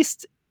 at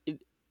least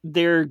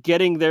they're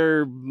getting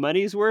their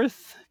money's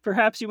worth,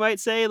 perhaps you might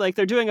say. Like,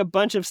 they're doing a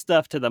bunch of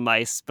stuff to the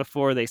mice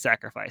before they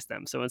sacrifice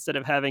them. So instead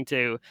of having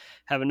to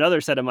have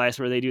another set of mice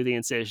where they do the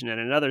incision and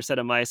another set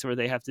of mice where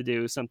they have to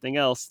do something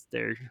else,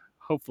 they're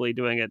hopefully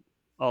doing it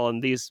all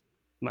in these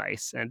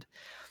mice. And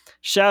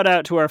shout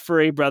out to our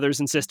furry brothers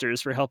and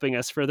sisters for helping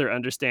us further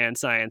understand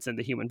science and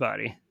the human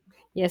body.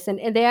 Yes,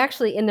 and they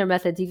actually, in their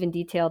methods, even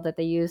detailed that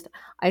they used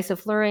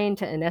isoflurane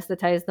to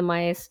anesthetize the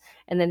mice,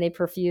 and then they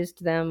perfused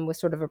them with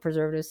sort of a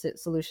preservative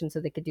solution so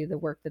they could do the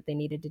work that they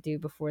needed to do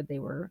before they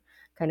were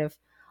kind of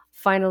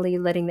finally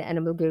letting the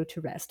animal go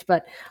to rest.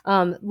 But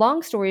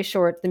long story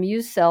short, the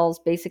Muse cells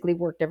basically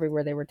worked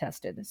everywhere they were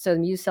tested. So the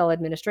Muse cell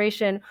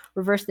administration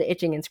reversed the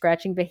itching and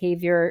scratching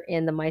behavior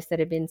in the mice that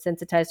had been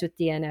sensitized with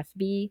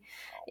DNFB.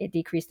 It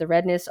decreased the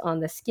redness on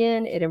the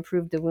skin. It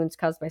improved the wounds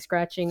caused by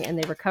scratching, and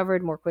they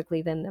recovered more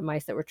quickly than the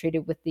mice that were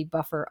treated with the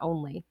buffer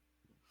only.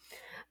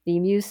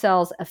 The Muse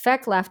cells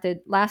effect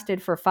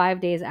lasted for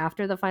 5 days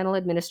after the final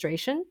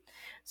administration,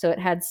 so it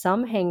had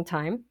some hang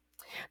time.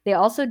 They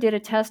also did a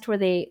test where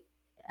they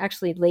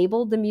actually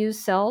labeled the Muse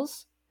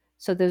cells.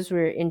 So those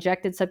were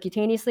injected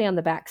subcutaneously on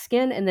the back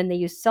skin, and then they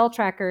used Cell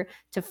Tracker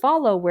to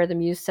follow where the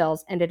Muse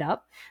cells ended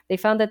up. They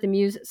found that the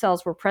Muse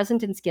cells were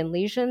present in skin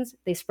lesions.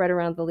 They spread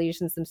around the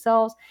lesions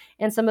themselves,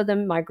 and some of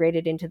them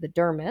migrated into the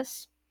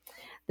dermis.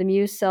 The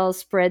Muse cells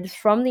spread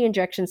from the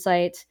injection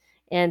site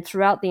and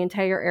throughout the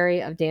entire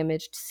area of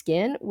damaged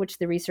skin, which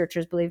the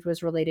researchers believed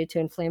was related to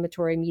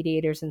inflammatory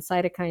mediators and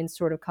cytokines,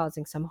 sort of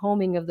causing some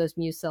homing of those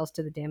Muse cells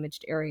to the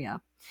damaged area.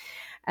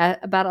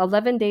 At about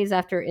 11 days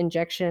after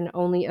injection,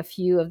 only a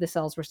few of the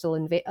cells were still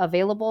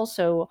available,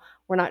 so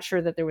we're not sure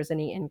that there was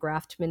any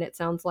engraftment, it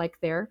sounds like,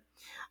 there.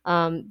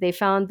 They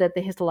found that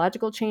the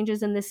histological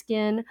changes in the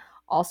skin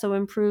also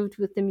improved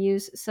with the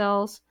Muse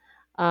cells.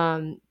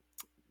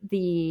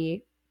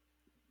 The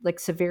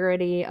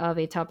severity of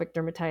atopic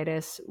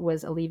dermatitis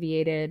was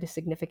alleviated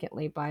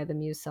significantly by the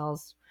Muse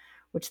cells,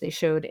 which they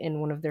showed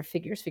in one of their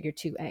figures, figure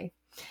 2A.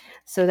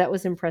 So that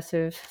was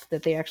impressive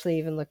that they actually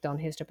even looked on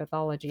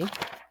histopathology.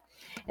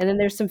 And then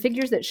there's some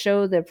figures that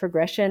show the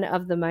progression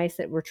of the mice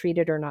that were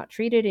treated or not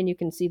treated. And you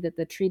can see that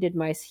the treated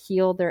mice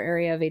healed their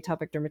area of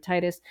atopic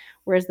dermatitis,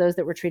 whereas those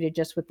that were treated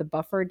just with the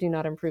buffer do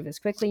not improve as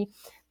quickly.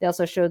 They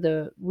also show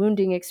the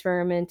wounding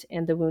experiment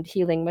and the wound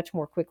healing much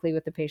more quickly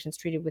with the patients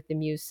treated with the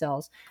Muse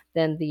cells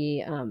than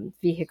the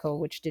vehicle,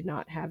 which did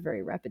not have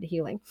very rapid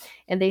healing.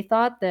 And they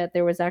thought that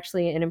there was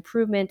actually an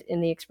improvement in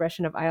the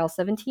expression of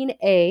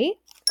IL-17A,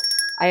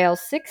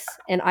 IL-6,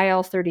 and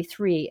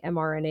IL-33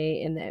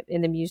 mRNA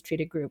in the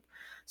Muse-treated group.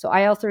 So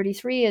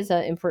IL-33 is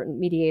an important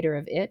mediator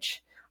of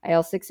itch.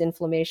 IL-6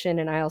 inflammation,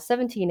 and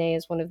IL-17A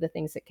is one of the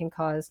things that can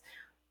cause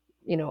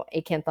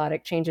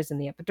acanthotic changes in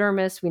the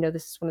epidermis. We know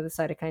this is one of the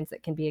cytokines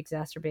that can be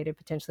exacerbated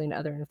potentially in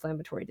other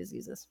inflammatory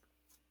diseases.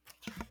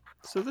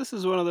 So this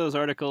is one of those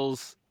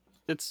articles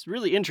that's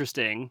really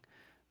interesting,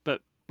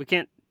 but we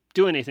can't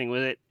do anything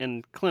with it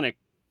in clinic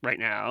right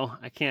now.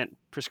 I can't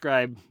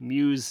prescribe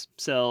Muse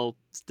cell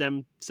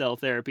stem cell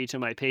therapy to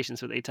my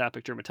patients with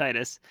atopic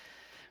dermatitis.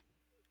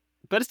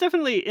 But it's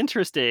definitely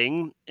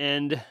interesting,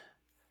 and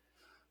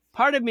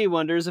part of me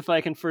wonders if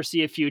I can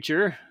foresee a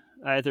future,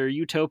 either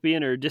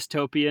utopian or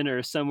dystopian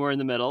or somewhere in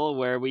the middle,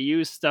 where we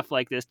use stuff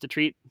like this to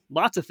treat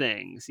lots of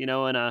things. In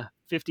a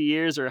 50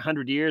 years or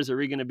 100 years, are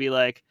we going to be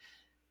like,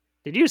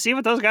 did you see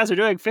what those guys are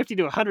doing 50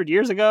 to 100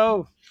 years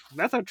ago?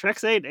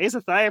 Methotrexate,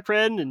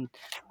 azathioprine, and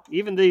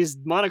even these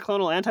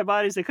monoclonal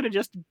antibodies, they could have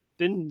just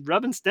been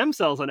rubbing stem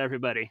cells on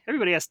everybody.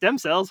 Everybody has stem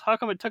cells. How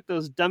come it took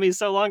those dummies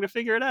so long to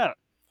figure it out?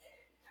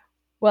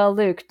 Well,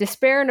 Luke,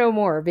 despair no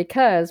more,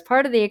 because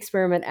part of the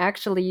experiment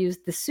actually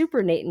used the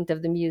supernatant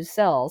of the Muse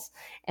cells,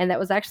 and that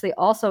was actually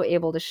also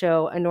able to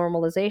show a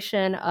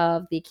normalization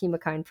of the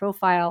chemokine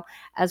profile,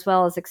 as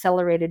well as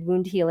accelerated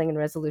wound healing and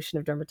resolution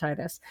of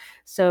dermatitis.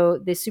 So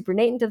the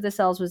supernatant of the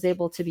cells was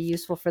able to be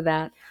useful for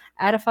that.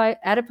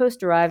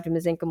 Adipose-derived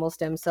mesenchymal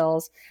stem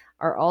cells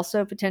are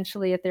also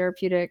potentially a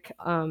therapeutic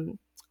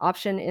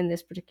option in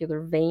this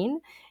particular vein.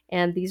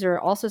 And these are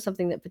also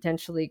something that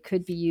potentially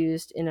could be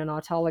used in an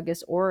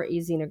autologous or a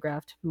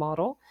xenograft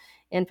model.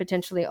 And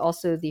potentially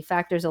also the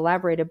factors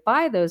elaborated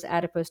by those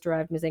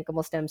adipose-derived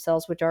mesenchymal stem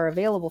cells, which are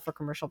available for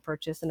commercial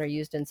purchase and are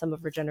used in some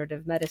of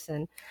regenerative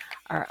medicine,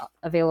 are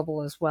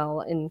available as well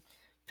and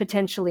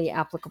potentially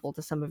applicable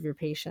to some of your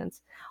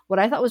patients. What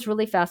I thought was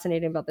really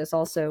fascinating about this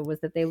also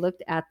was that they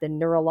looked at the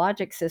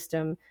neurologic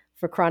system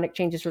for chronic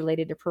changes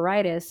related to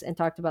pruritus and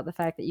talked about the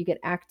fact that you get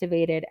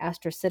activated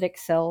astrocytic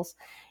cells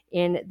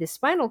in the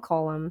spinal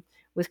column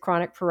with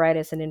chronic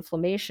pruritus and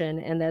inflammation,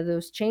 and that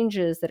those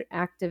changes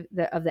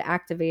of the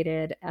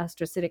activated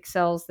astrocytic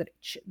cells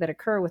that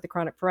occur with the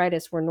chronic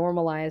pruritus were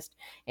normalized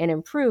and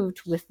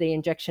improved with the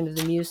injection of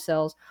the Muse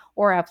cells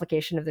or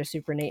application of their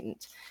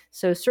supernatant.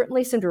 So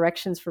certainly some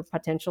directions for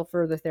potential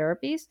further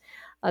therapies.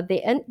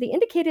 They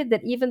indicated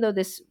that even though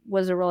this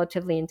was a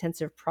relatively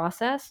intensive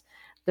process,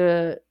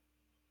 the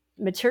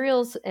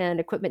materials and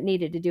equipment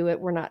needed to do it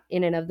were not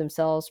in and of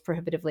themselves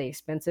prohibitively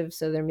expensive.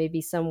 So there may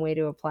be some way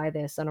to apply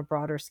this on a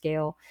broader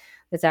scale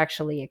that's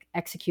actually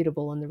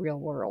executable in the real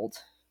world.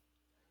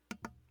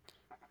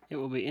 It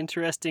will be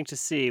interesting to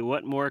see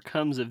what more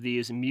comes of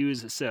these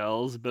Muse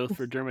cells, both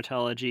for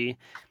dermatology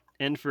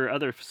and for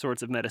other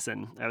sorts of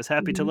medicine. I was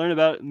happy to learn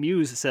about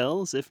Muse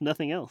cells, if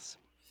nothing else.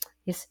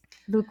 Yes,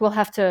 Luke will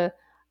have to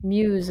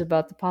muse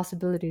about the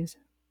possibilities.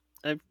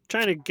 I'm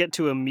trying to get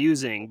to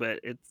amusing, but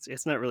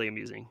it's not really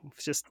amusing.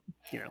 It's just,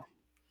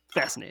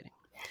 fascinating.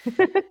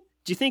 Do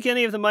you think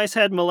any of the mice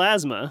had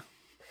melasma?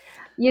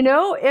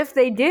 If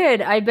they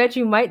did, I bet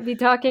you might be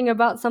talking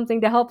about something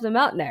to help them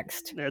out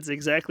next. That's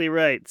exactly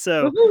right.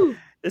 So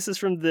this is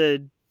from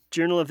the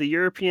Journal of the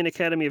European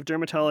Academy of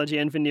Dermatology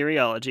and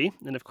Venereology.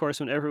 And of course,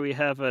 whenever we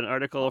have an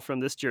article from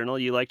this journal,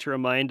 you like to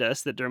remind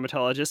us that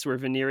dermatologists were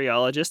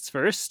venereologists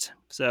first.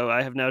 So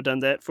I have now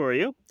done that for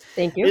you.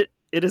 Thank you.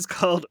 It is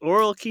called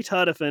oral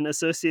ketotifen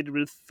associated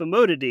with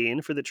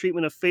famotidine for the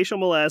treatment of facial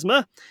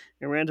melasma,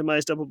 a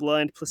randomized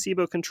double-blind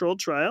placebo-controlled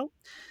trial.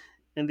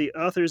 And the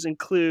authors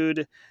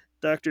include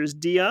Doctors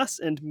Dias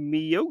and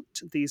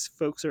Miote. These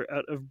folks are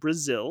out of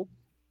Brazil.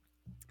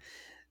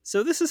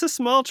 So this is a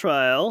small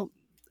trial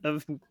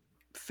of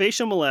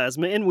facial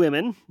melasma in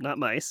women, not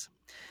mice.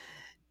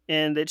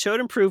 And it showed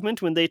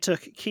improvement when they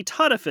took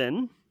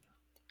ketotifen,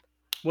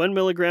 1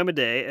 milligram a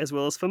day, as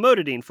well as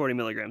famotidine, 40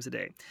 milligrams a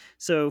day.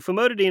 So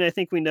famotidine, I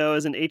think we know,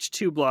 is an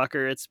H2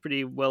 blocker. It's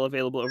pretty well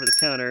available over the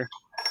counter.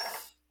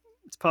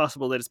 It's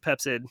possible that it's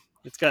Pepcid.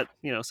 It's got,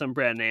 some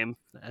brand name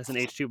as an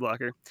H2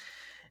 blocker.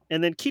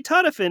 And then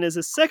ketotifen is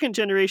a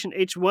second-generation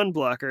H1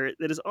 blocker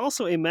that is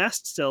also a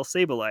mast cell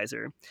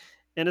stabilizer.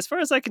 And as far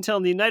as I can tell,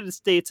 in the United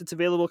States, it's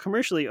available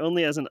commercially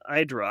only as an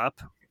eye drop.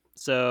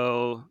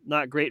 So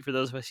not great for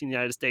those of us in the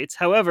United States.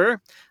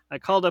 However, I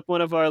called up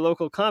one of our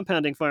local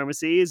compounding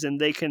pharmacies,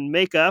 and they can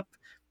make up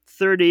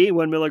 30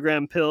 1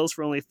 milligram pills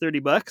for only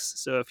 $30.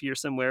 So if you're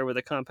somewhere with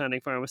a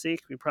compounding pharmacy, you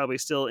could probably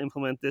still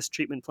implement this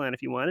treatment plan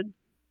if you wanted.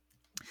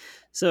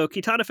 So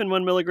ketotifen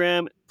 1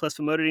 milligram plus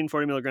famotidine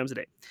 40 milligrams a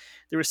day.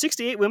 There were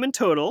 68 women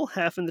total,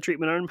 half in the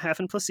treatment arm,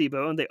 half in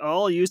placebo, and they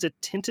all used a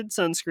tinted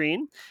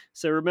sunscreen.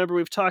 So remember,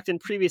 we've talked in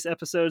previous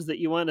episodes that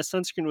you want a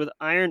sunscreen with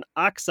iron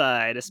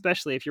oxide,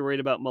 especially if you're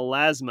worried about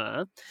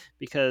melasma,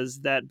 because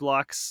that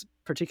blocks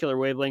particular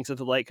wavelengths of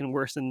the light, can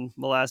worsen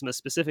melasma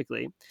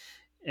specifically.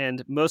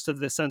 And most of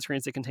the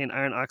sunscreens that contain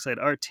iron oxide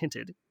are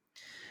tinted.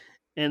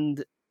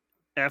 And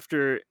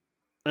after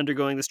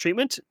undergoing this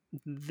treatment,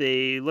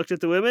 they looked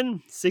at the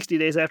women 60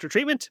 days after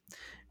treatment,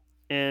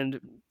 and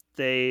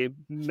they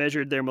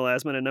measured their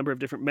melasma in a number of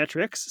different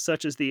metrics,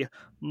 such as the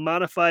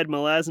Modified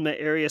Melasma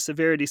Area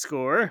Severity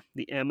Score,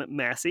 the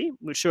MMASI,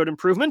 which showed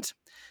improvement,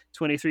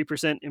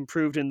 23%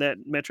 improved in that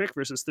metric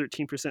versus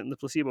 13% in the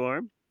placebo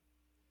arm.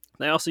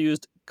 They also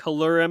used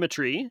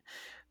colorimetry,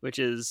 which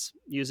is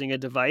using a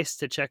device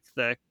to check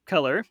the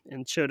color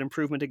and showed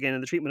improvement again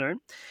in the treatment arm.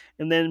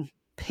 And then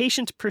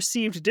patient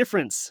perceived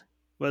difference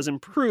was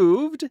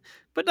improved,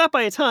 but not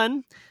by a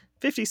ton.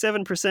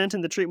 57%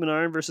 in the treatment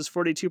arm versus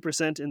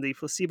 42% in the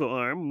placebo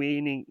arm,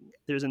 meaning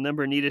there's a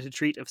number needed to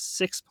treat of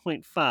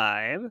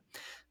 6.5.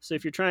 So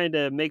if you're trying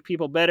to make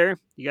people better,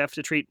 you have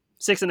to treat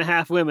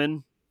 6.5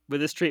 women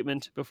with this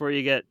treatment before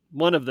you get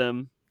one of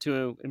them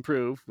to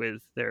improve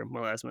with their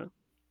melasma.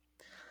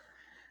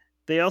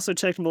 They also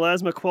checked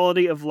melasma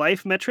quality of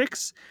life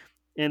metrics,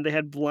 and they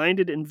had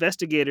blinded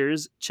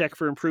investigators check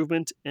for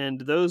improvement, and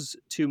those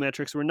two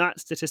metrics were not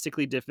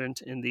statistically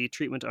different in the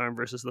treatment arm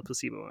versus the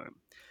placebo arm.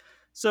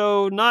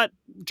 So not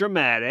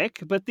dramatic,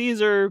 but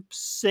these are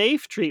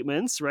safe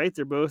treatments, right?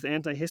 They're both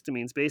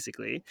antihistamines,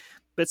 basically.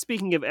 But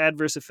speaking of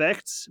adverse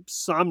effects,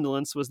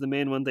 somnolence was the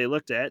main one they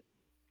looked at.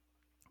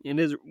 And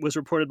it was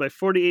reported by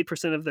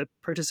 48% of the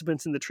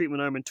participants in the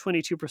treatment arm and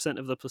 22%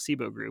 of the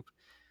placebo group.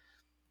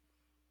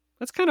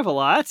 That's kind of a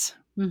lot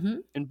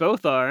in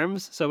both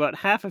arms. So about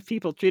half of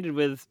people treated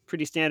with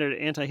pretty standard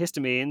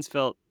antihistamines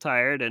felt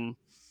tired, and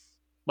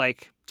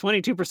like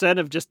 22%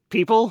 of just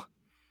people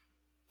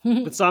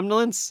with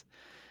somnolence.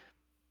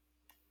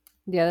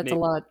 Yeah, that's a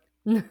lot.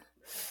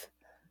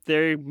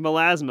 They're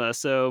melasma,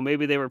 so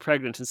maybe they were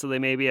pregnant, and so they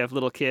maybe have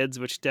little kids,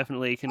 which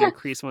definitely can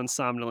increase one's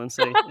somnolence.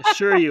 I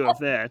assure you of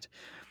that.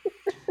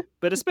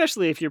 But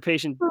especially if your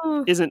patient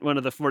isn't one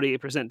of the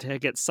 48% to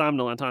get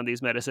somnolent on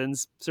these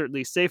medicines,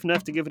 certainly safe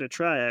enough to give it a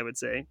try, I would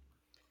say.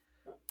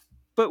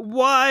 But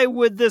why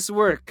would this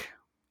work?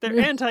 They're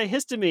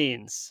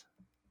antihistamines.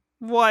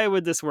 Why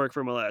would this work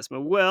for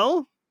melasma?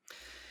 Well,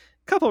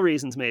 a couple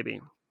reasons maybe.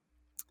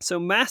 So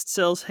mast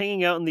cells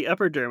hanging out in the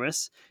upper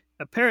dermis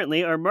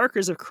apparently are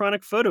markers of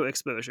chronic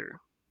photoexposure.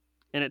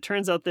 And it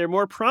turns out they're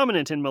more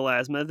prominent in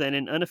melasma than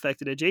in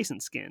unaffected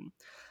adjacent skin.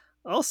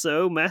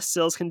 Also, mast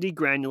cells can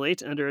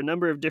degranulate under a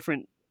number of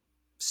different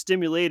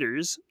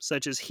stimulators,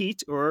 such as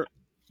heat or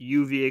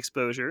UV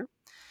exposure.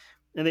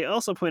 And they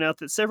also point out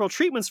that several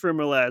treatments for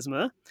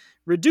melasma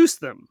reduce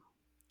them.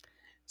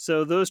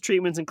 So those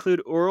treatments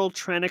include oral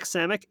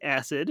tranexamic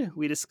acid.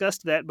 We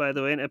discussed that, by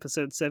the way, in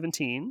episode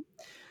 17.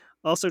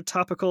 Also,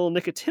 topical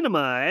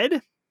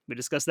nicotinamide. We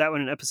discussed that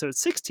one in episode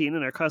 16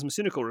 in our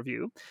cosmeceutical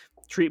review.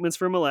 Treatments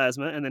for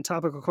melasma, and then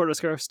topical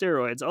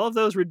corticosteroids. All of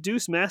those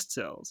reduce mast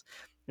cells.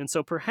 And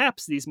so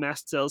perhaps these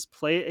mast cells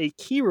play a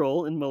key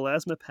role in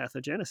melasma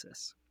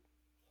pathogenesis.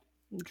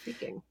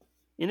 Intriguing.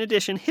 In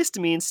addition,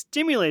 histamine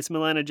stimulates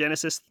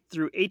melanogenesis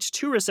through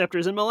H2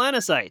 receptors in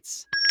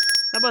melanocytes.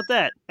 How about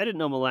that? I didn't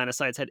know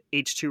melanocytes had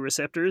H2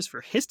 receptors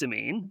for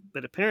histamine,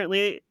 but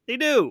apparently they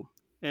do,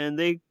 and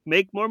they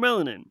make more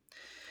melanin.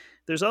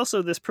 There's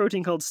also this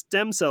protein called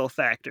stem cell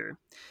factor.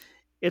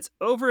 It's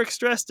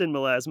overexpressed in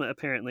melasma,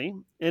 apparently,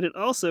 and it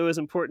also is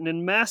important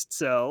in mast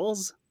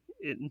cells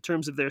in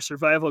terms of their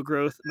survival,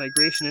 growth,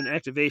 migration, and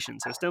activation.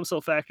 So stem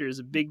cell factor is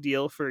a big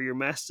deal for your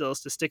mast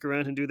cells to stick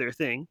around and do their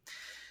thing.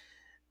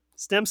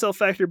 Stem cell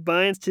factor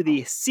binds to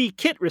the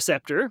c-KIT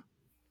receptor,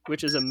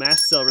 which is a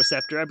mast cell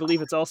receptor. I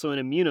believe it's also an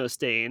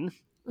immunostain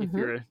if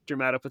you're a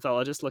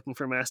dermatopathologist looking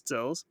for mast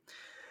cells.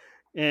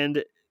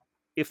 And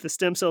if the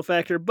stem cell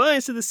factor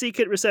binds to the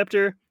c-KIT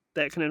receptor,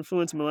 that can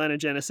influence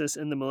melanogenesis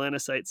in the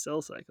melanocyte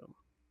cell cycle.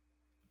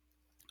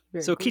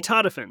 So cool.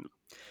 Ketotifen.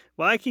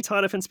 Why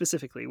ketotifen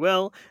specifically?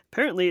 Well,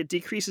 apparently it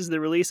decreases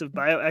the release of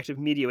bioactive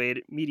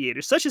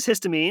mediators such as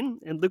histamine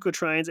and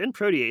leukotrienes and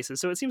proteases.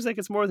 So it seems like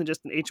it's more than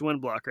just an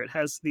H1 blocker. It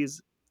has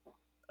these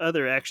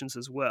other actions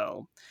as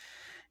well.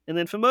 And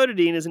then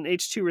famotidine is an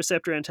H2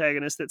 receptor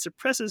antagonist that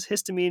suppresses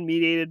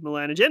histamine-mediated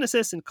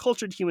melanogenesis in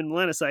cultured human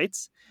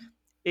melanocytes.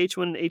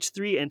 H1 and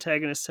H3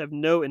 antagonists have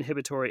no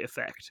inhibitory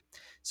effect.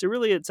 So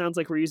really it sounds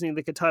like we're using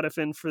the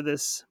ketotifen for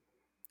this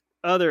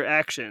other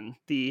action,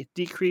 the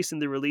decrease in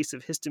the release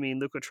of histamine,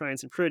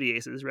 leukotrienes, and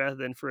proteases, rather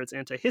than for its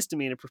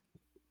antihistamine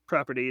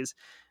properties,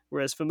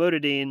 whereas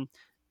famotidine,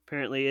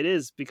 apparently it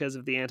is because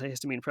of the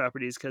antihistamine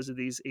properties because of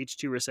these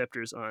H2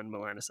 receptors on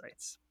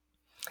melanocytes.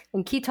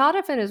 And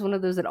ketotifen is one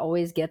of those that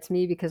always gets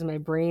me because my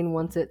brain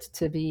wants it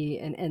to be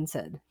an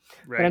NSAID.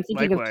 Right. But I'm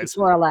thinking Likewise.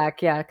 of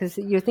ketorolac, yeah, because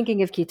you're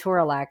thinking of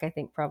ketorolac, I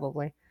think,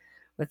 probably,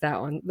 with that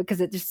one, because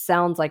it just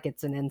sounds like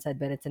it's an NSAID,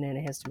 but it's an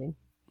antihistamine.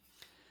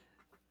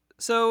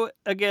 So,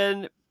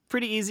 again,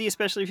 pretty easy,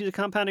 especially if you use a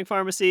compounding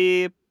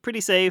pharmacy,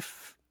 pretty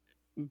safe,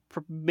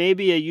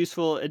 maybe a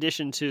useful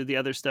addition to the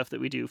other stuff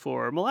that we do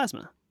for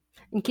melasma.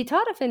 And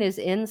ketotifen is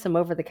in some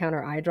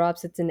over-the-counter eye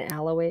drops. It's in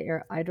aloe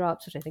eye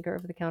drops, which I think are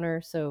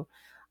over-the-counter. So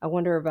I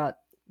wonder about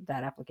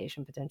that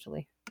application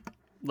potentially.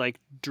 Like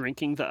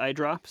drinking the eye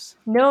drops?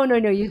 No,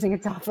 using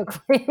it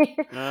topically.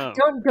 Oh.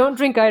 Don't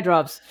drink eye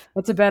drops.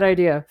 That's a bad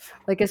idea.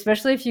 Like,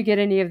 especially if you get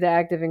any of the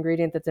active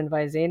ingredient that's in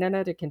Visane in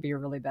it, it can be a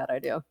really bad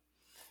idea.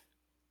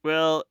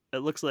 Well, it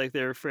looks like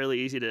they're fairly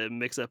easy to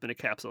mix up in a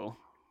capsule.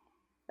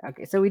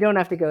 Okay, so we don't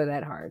have to go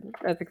that hard.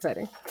 That's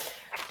exciting.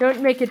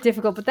 Don't make it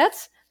difficult, but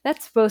that's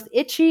both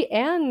itchy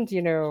and,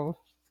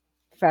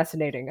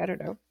 fascinating. I don't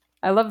know.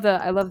 I love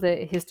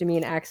the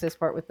histamine axis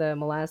part with the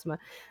melasma.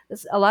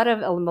 A lot of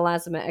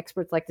melasma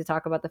experts like to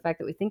talk about the fact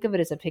that we think of it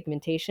as a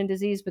pigmentation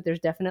disease, but there's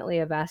definitely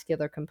a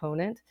vascular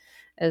component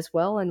as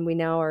well. And we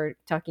now are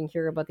talking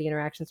here about the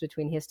interactions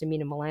between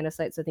histamine and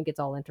melanocytes. So I think it's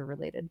all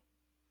interrelated.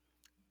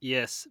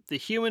 Yes, the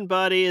human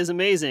body is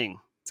amazing.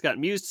 It's got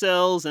mused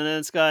cells and then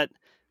it's got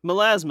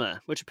melasma,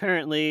 which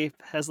apparently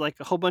has like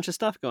a whole bunch of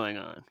stuff going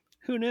on.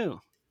 Who knew?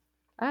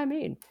 I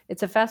mean,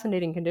 it's a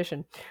fascinating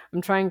condition.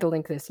 I'm trying to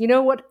link this. You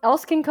know what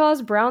else can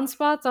cause brown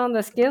spots on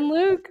the skin,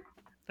 Luke?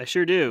 I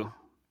sure do.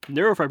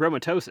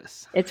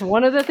 Neurofibromatosis. It's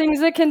one of the things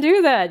that can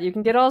do that. You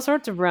can get all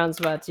sorts of brown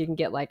spots. You can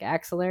get like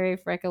axillary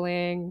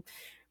freckling,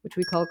 which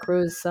we call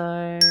crow's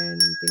sign. Ding,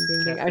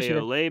 ding, ding. I Cafe should au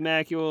have. lait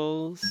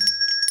macules.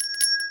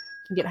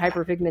 You can get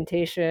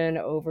hyperpigmentation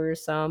over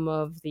some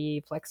of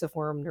the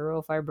plexiform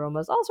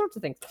neurofibromas, all sorts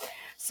of things.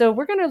 So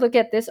we're going to look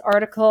at this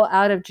article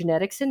out of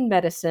Genetics in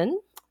Medicine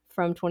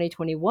from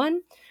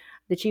 2021.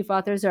 The chief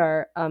authors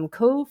are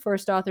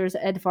co-first authors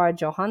Edvard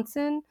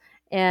Johansen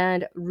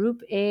and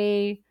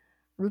Rupi,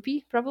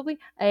 probably,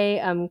 a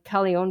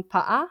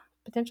Kallionpää,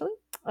 potentially,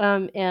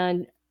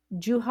 and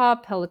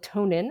Juha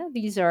Peltonen.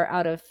 These are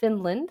out of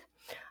Finland,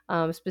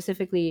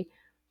 specifically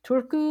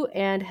Turku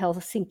and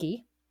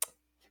Helsinki,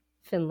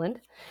 Finland.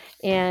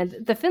 And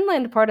the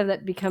Finland part of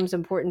that becomes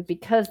important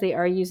because they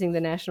are using the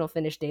National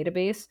Finnish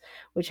Database,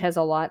 which has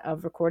a lot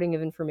of recording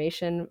of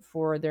information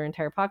for their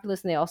entire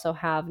populace. And they also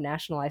have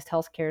nationalized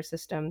healthcare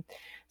system.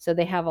 So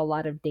they have a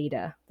lot of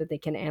data that they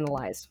can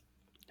analyze.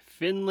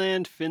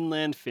 Finland,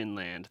 Finland,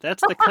 Finland.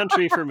 That's the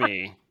country for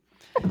me.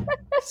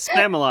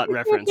 Spamalot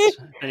reference. If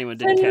anyone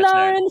didn't catch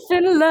that.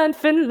 Finland,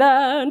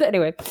 Finland.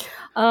 Anyway,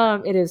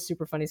 it is a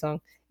super funny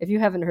song. If you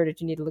haven't heard it,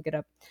 you need to look it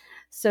up.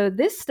 So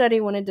this study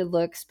wanted to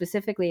look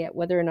specifically at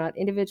whether or not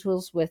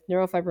individuals with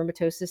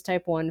neurofibromatosis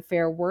type 1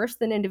 fare worse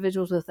than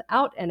individuals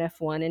without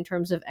NF1 in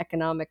terms of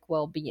economic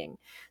well-being.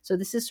 So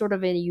this is sort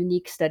of a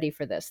unique study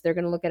for this. They're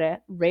going to look at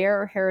a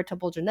rare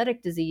heritable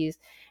genetic disease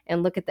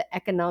and look at the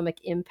economic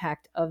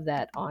impact of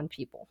that on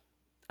people.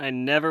 I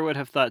never would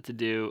have thought to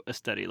do a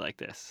study like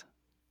this.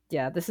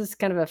 Yeah, this is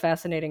kind of a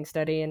fascinating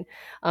study. And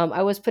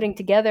I was putting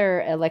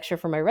together a lecture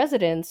for my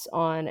residents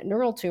on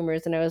neural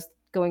tumors, and I was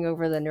going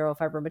over the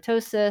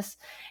neurofibromatosis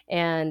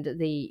and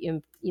the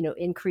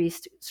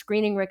increased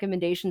screening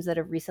recommendations that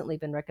have recently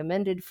been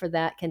recommended for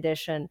that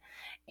condition.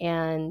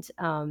 And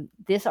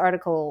this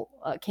article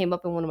came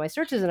up in one of my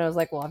searches, and I was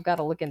like, well, I've got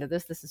to look into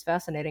this. This is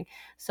fascinating.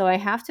 So I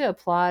have to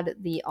applaud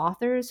the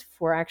authors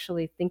for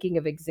actually thinking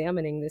of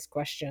examining this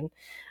question,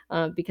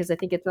 because I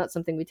think it's not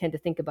something we tend to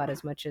think about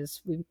as much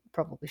as we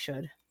probably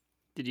should.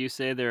 Did you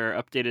say there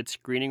are updated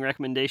screening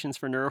recommendations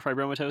for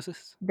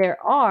neurofibromatosis? There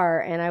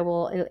are, and I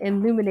will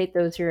illuminate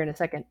those here in a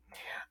second.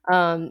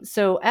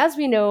 So, as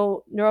we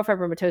know,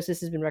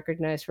 neurofibromatosis has been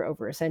recognized for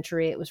over a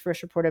century. It was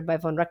first reported by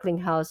von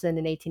Recklinghausen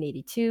in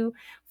 1882,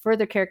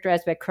 further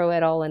characterized by Crow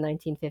et al. In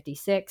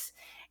 1956.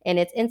 And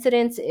its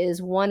incidence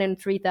is 1 in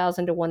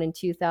 3,000 to 1 in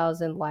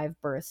 2,000 live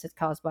births. It's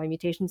caused by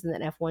mutations in the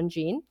F1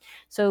 gene.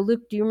 So,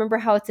 Luke, do you remember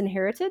how it's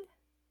inherited?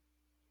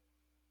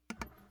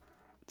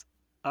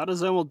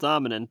 Autosomal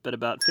dominant, but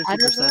about 50%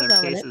 Autosomal of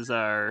dominant. cases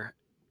are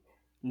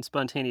in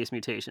spontaneous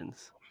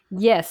mutations.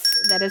 Yes,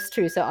 that is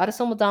true. So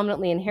autosomal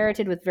dominantly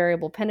inherited with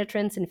variable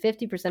penetrance, and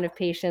 50% of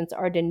patients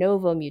are de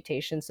novo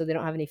mutations, so they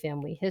don't have any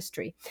family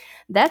history.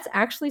 That's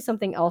actually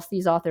something else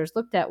these authors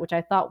looked at, which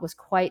I thought was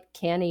quite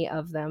canny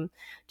of them,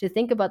 to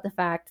think about the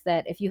fact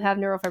that if you have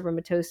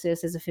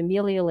neurofibromatosis as a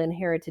familial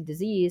inherited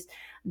disease,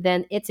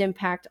 then its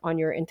impact on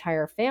your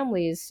entire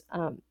family's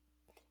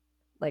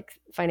like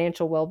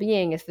financial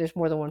well-being, if there's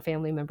more than one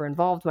family member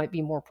involved, might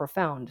be more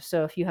profound.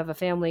 So if you have a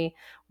family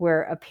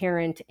where a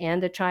parent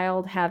and a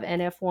child have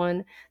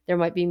NF1, there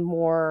might be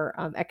more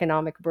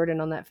economic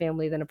burden on that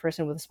family than a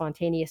person with a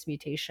spontaneous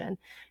mutation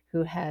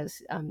who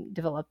has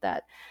developed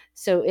that.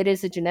 So it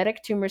is a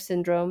genetic tumor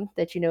syndrome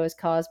that is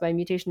caused by a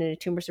mutation in a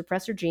tumor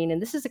suppressor gene,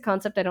 and this is a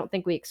concept I don't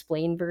think we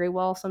explain very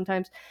well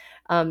sometimes.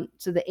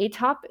 So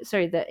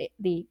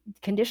the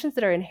conditions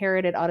that are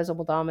inherited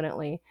autosomal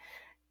dominantly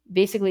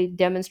basically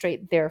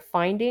demonstrate their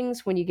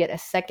findings when you get a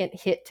second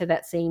hit to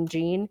that same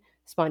gene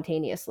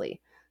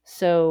spontaneously.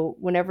 So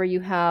whenever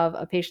you have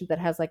a patient that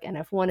has like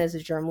NF1 as a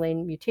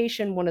germline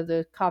mutation, one of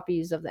the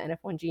copies of the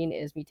NF1 gene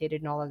is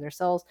mutated in all of their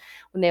cells.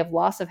 When they have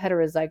loss of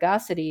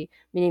heterozygosity,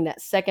 meaning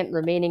that second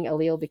remaining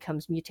allele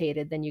becomes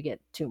mutated, then you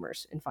get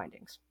tumors and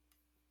findings.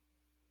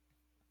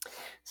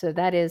 So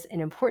that is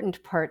an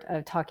important part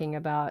of talking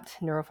about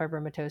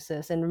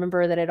neurofibromatosis. And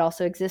remember that it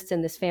also exists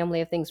in this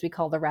family of things we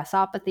call the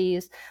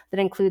RASopathies that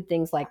include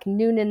things like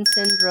Noonan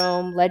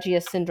syndrome,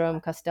 Legius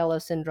syndrome, Costello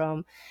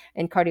syndrome,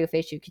 and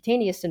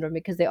cardiofaciocutaneous syndrome,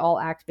 because they all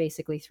act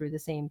basically through the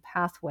same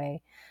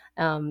pathway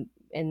and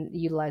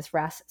utilize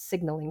RAS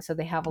signaling. So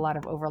they have a lot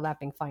of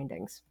overlapping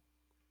findings.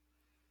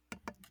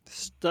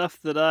 Stuff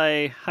that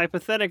I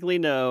hypothetically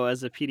know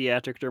as a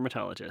pediatric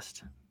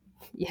dermatologist.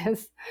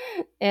 Yes.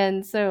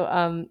 And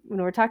so,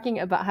 when we're talking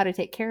about how to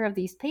take care of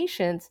these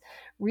patients,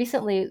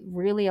 recently,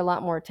 really a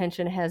lot more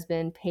attention has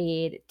been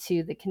paid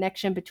to the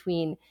connection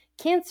between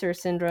cancer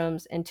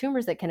syndromes and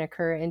tumors that can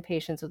occur in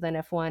patients with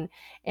NF1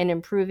 and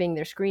improving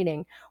their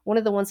screening. One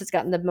of the ones that's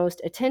gotten the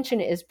most attention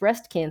is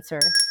breast cancer.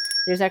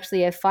 There's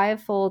actually a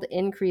five-fold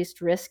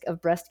increased risk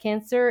of breast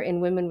cancer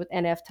in women with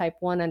NF type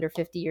 1 under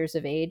 50 years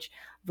of age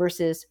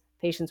versus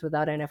patients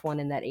without NF1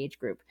 in that age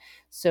group.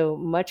 So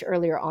much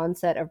earlier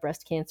onset of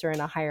breast cancer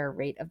and a higher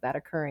rate of that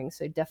occurring.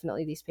 So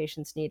definitely these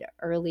patients need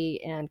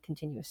early and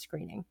continuous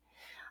screening.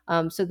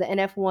 So the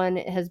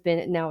NF1 has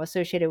been now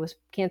associated with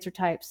cancer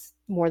types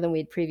more than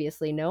we'd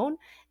previously known.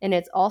 And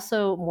it's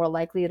also more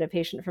likely that a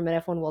patient from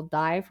NF1 will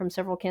die from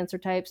several cancer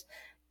types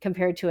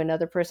compared to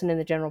another person in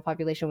the general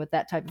population with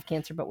that type of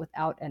cancer, but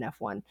without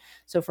NF1.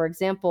 So, for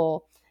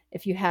example,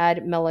 if you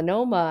had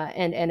melanoma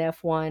and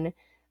NF1,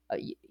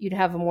 you'd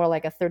have a more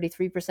like a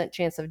 33%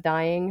 chance of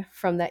dying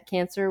from that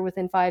cancer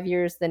within 5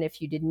 years than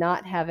if you did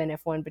not have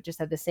NF1 but just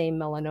had the same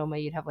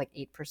melanoma. You'd have like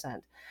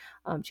 8%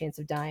 chance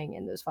of dying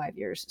in those 5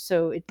 years.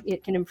 So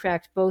it can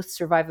impact both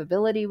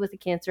survivability with the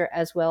cancer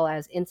as well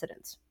as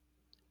incidence.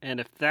 And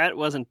if that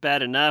wasn't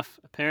bad enough,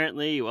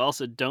 apparently you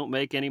also don't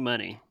make any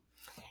money.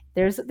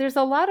 There's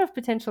a lot of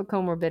potential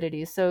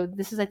comorbidities. So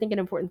this is, I think, an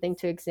important thing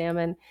to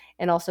examine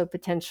and also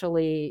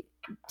potentially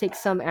take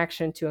some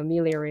action to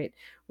ameliorate,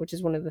 which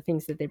is one of the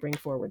things that they bring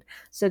forward.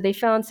 So they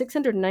found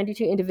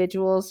 692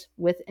 individuals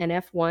with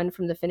NF1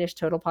 from the Finnish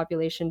total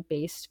population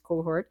based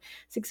cohort.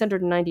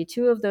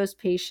 692 of those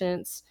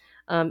patients,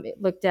 it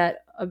looked at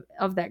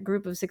of that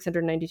group of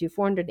 692,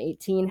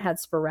 418 had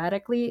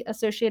sporadically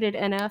associated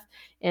NF,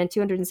 and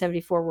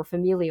 274 were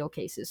familial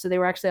cases. So they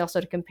were actually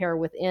also to compare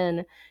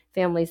within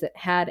families that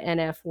had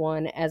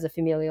NF1 as a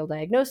familial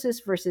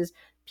diagnosis versus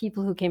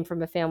people who came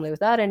from a family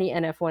without any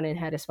NF1 and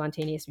had a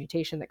spontaneous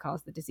mutation that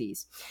caused the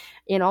disease.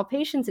 In all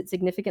patients, it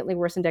significantly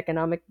worsened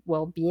economic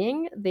well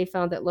being. They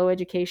found that low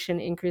education,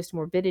 increased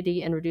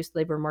morbidity, and reduced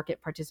labor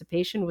market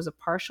participation was a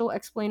partial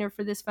explainer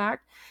for this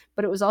fact,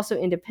 but it was also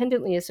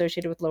independently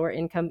associated with lower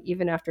income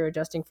even after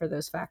adjusting for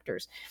those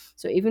factors.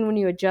 So even when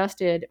you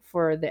adjusted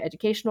for the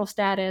educational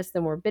status, the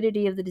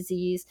morbidity of the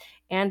disease,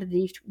 and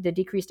the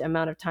decreased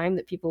amount of time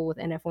that people with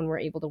NF1 were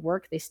able to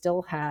work, they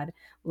still had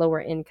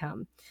lower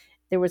income.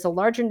 There was a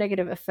larger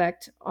negative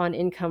effect on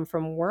income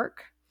from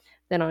work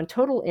than on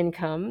total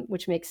income,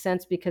 which makes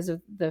sense because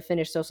of the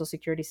Finnish social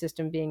security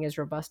system being as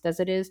robust as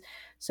it is.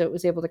 So it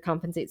was able to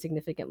compensate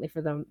significantly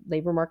for the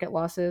labor market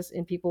losses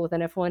in people with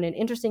NF1. And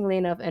interestingly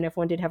enough,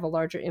 NF1 did have a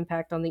larger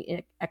impact on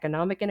the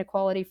economic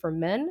inequality for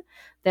men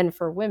than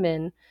for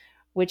women,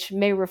 which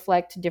may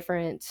reflect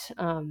different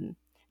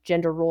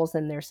gender roles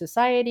in their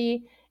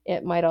society.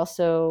 It might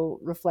also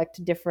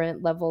reflect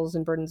different levels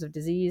and burdens of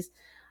disease.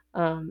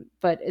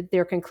 But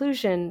their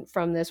conclusion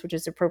from this, which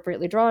is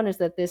appropriately drawn, is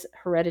that this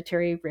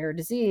hereditary rare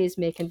disease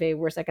may convey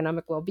worse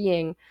economic well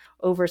being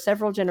over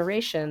several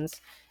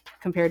generations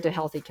compared to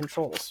healthy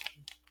controls.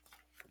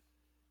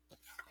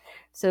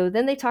 So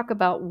then they talk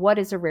about what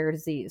is a rare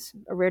disease.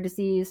 A rare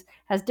disease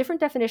has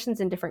different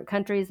definitions in different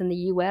countries. In the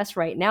US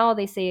right now,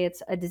 they say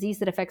it's a disease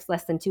that affects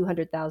less than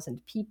 200,000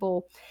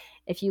 people.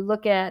 If you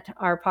look at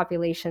our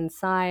population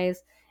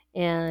size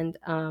and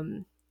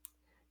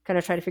kind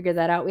of try to figure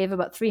that out, we have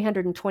about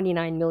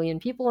 329 million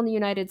people in the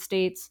United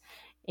States,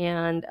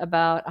 and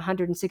about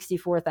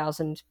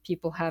 164,000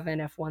 people have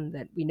NF1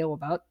 that we know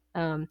about.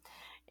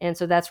 And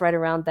so that's right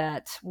around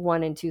that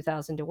 1 in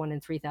 2,000 to 1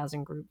 in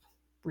 3,000 group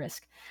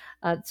risk.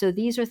 So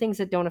these are things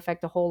that don't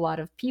affect a whole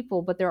lot of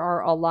people, but there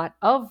are a lot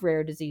of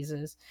rare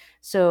diseases.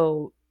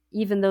 So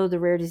even though the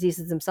rare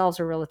diseases themselves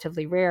are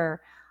relatively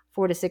rare,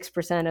 4 to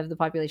 6% of the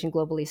population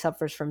globally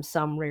suffers from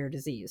some rare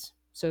disease.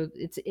 So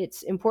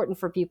it's important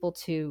for people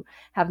to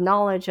have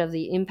knowledge of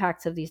the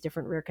impacts of these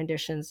different rare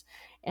conditions,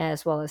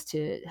 as well as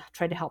to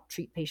try to help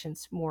treat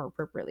patients more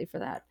appropriately for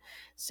that.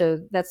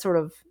 So that's sort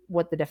of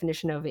what the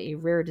definition of a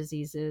rare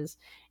disease is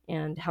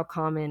and how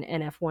common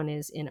NF1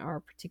 is in our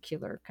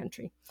particular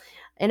country.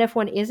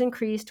 NF1 is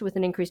increased with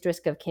an increased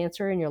risk of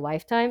cancer in your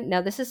lifetime.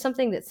 Now, this is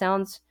something that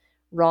sounds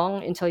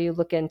wrong until you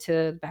look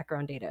into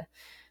background data.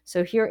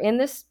 So here in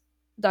this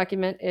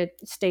document, it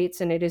states,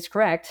 and it is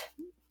correct,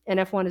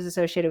 NF1 is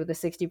associated with a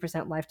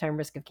 60% lifetime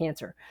risk of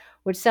cancer,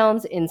 which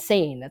sounds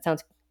insane. That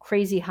sounds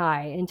crazy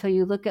high until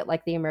you look at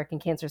like the American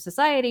Cancer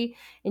Society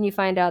and you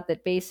find out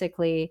that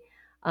basically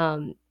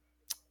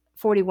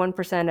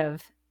 41%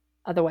 of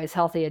otherwise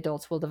healthy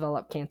adults will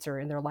develop cancer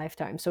in their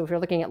lifetime. So if you're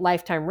looking at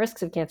lifetime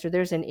risks of cancer,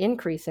 there's an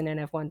increase in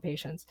NF1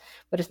 patients,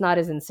 but it's not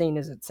as insane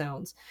as it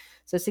sounds.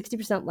 So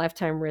 60%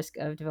 lifetime risk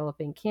of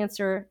developing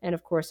cancer. And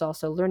of course,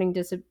 also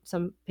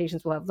some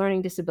patients will have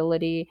learning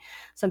disability.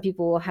 Some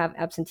people will have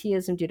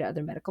absenteeism due to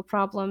other medical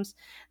problems.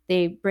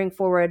 They bring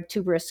forward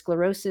tuberous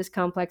sclerosis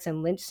complex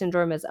and Lynch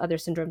syndrome as other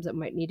syndromes that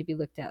might need to be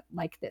looked at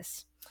like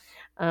this.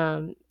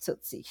 So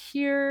let's see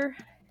here.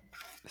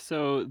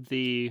 So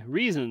the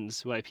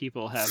reasons why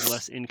people have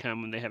less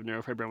income when they have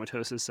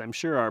neurofibromatosis, I'm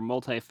sure, are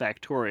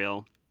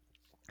multifactorial.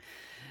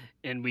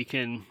 And we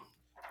can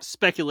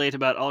speculate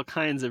about all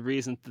kinds of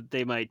reasons that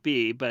they might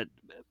be, but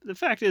the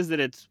fact is that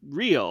it's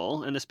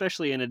real, and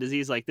especially in a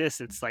disease like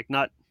this, it's like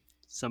not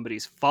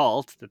somebody's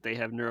fault that they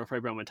have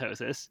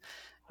neurofibromatosis.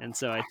 And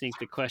so I think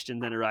the question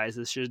then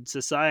arises, should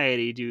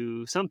society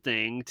do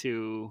something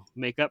to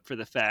make up for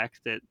the fact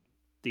that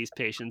these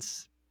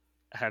patients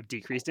have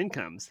decreased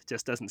incomes? It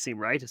just doesn't seem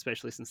right,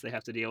 especially since they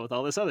have to deal with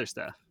all this other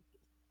stuff.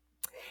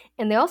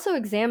 And they also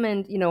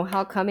examined,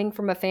 how coming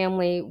from a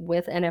family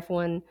with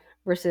NF1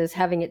 versus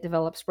having it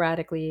develop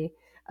sporadically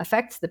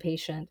affects the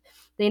patient.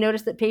 They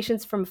noticed that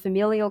patients from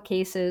familial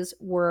cases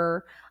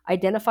were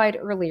identified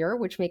earlier,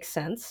 which makes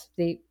sense.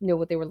 They know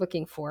what they were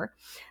looking for.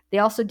 They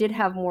also did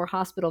have more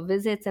hospital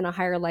visits and a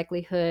higher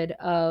likelihood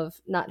of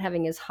not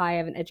having as high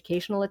of an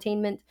educational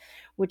attainment,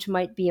 which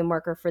might be a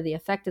marker for the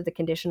effect of the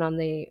condition on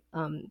the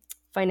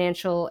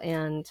financial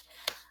and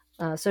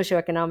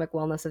socioeconomic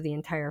wellness of the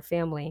entire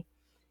family.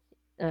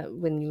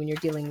 When you're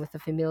dealing with a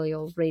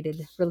familial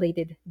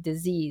related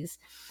disease.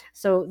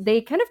 So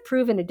they kind of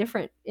prove in a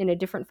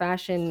different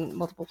fashion,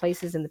 multiple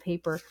places in the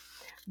paper,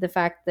 the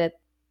fact that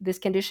this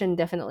condition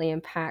definitely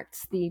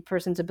impacts the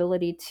person's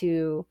ability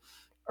to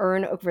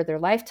earn over their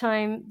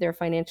lifetime, their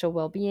financial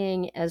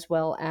well-being, as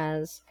well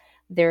as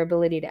their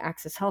ability to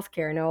access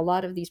healthcare. Now, a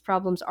lot of these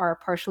problems are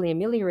partially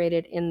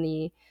ameliorated in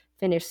the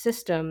Finnish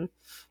system,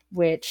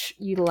 which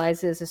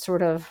utilizes a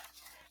sort of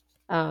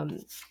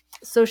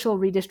social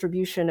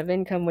redistribution of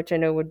income, which I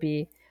know would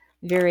be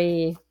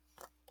very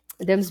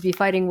them's be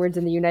fighting words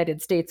in the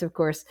United States, of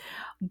course.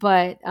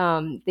 But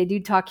they do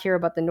talk here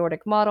about the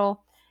Nordic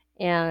model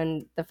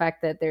and the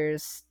fact that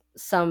there's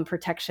some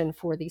protection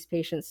for these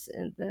patients.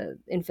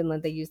 In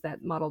Finland, they use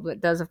that model, but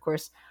it does, of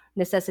course,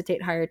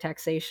 necessitate higher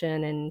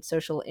taxation and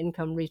social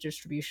income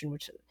redistribution,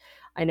 which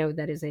I know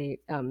that is a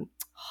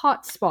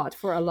hot spot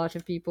for a lot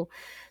of people.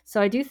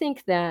 So I do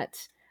think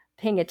that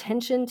paying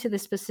attention to the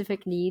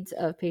specific needs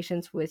of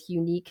patients with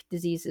unique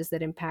diseases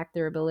that impact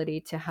their ability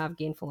to have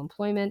gainful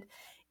employment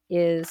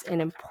is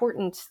an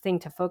important thing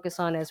to focus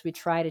on as we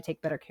try to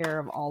take better care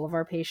of all of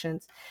our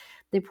patients.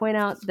 They point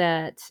out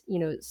that,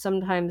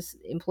 sometimes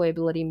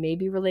employability may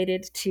be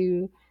related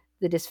to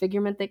the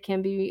disfigurement that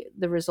can be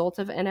the result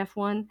of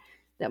NF1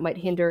 that might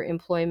hinder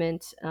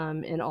employment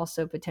and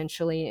also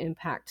potentially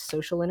impact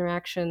social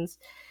interactions.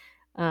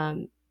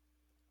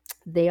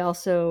 They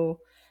also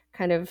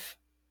kind of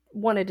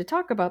wanted to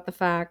talk about the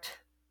fact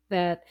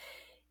that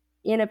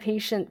in a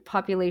patient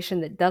population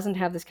that doesn't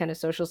have this kind of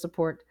social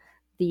support,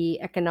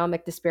 the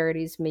economic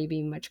disparities may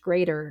be much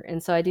greater.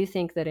 And so I do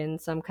think that in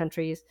some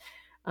countries,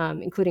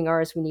 including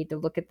ours, we need to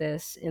look at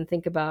this and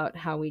think about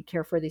how we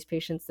care for these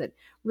patients that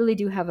really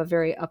do have a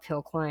very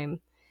uphill climb.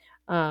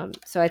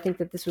 So I think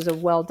that this was a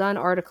well done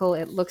article.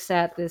 It looks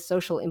at the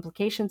social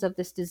implications of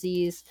this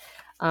disease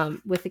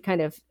with a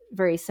kind of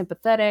very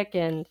sympathetic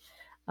and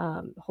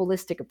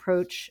holistic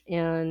approach.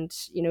 And,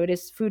 it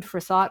is food for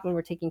thought when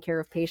we're taking care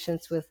of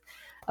patients with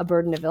a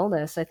burden of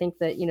illness. I think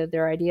that,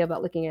 their idea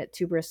about looking at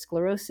tuberous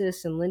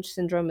sclerosis and Lynch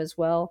syndrome as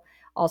well,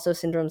 also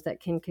syndromes that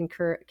can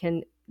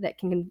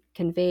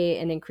convey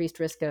an increased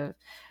risk of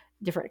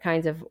different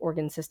kinds of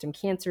organ system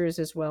cancers,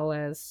 as well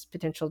as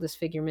potential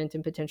disfigurement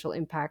and potential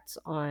impacts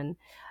on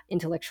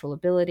intellectual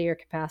ability or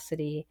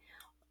capacity,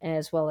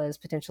 as well as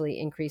potentially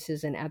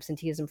increases in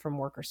absenteeism from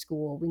work or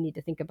school. We need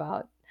to think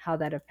about how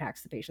that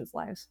impacts the patient's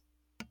lives.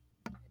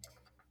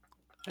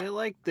 I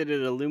like that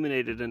it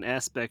illuminated an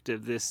aspect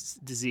of this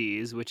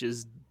disease, which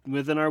is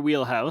within our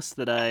wheelhouse,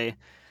 that I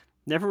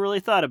never really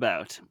thought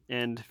about,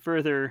 and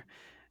further,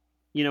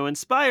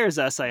 inspires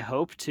us, I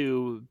hope,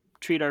 to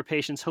treat our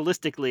patients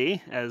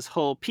holistically as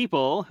whole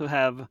people who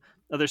have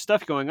other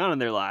stuff going on in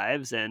their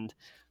lives, and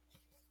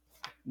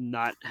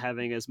not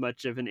having as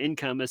much of an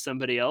income as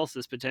somebody else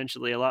is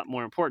potentially a lot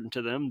more important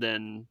to them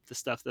than the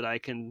stuff that I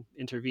can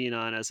intervene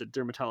on as a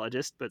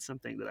dermatologist, but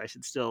something that I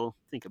should still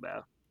think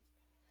about.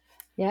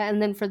 Yeah,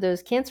 and then for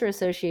those cancer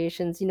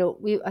associations,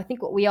 I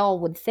think what we all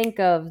would think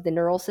of the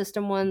neural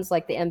system ones,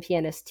 like the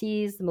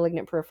MPNSTs, the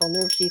malignant peripheral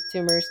nerve sheath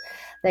tumors,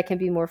 that can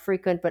be more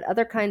frequent. But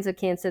other kinds of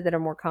cancer that are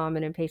more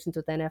common in patients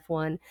with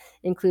NF1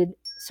 include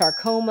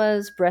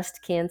sarcomas, breast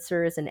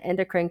cancers, and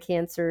endocrine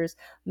cancers,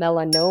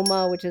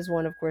 melanoma, which is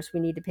one, of course, we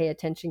need to pay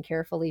attention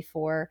carefully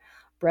for,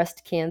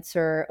 breast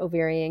cancer,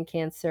 ovarian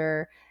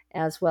cancer,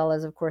 as well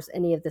as, of course,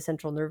 any of the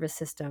central nervous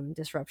system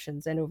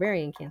disruptions and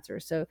ovarian cancer.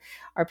 So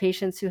our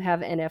patients who have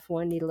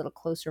NF1 need a little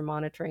closer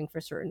monitoring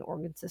for certain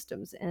organ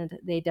systems, and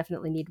they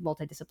definitely need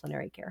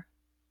multidisciplinary care.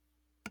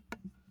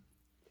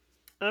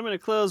 I'm going to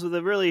close with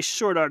a really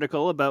short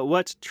article about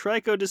what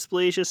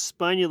trichodysplasia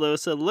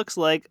spinulosa looks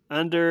like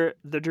under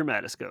the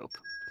dermatoscope.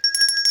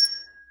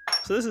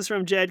 So this is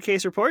from Jad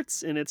Case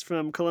Reports, and it's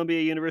from Columbia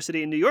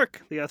University in New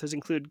York. The authors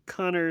include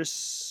Connor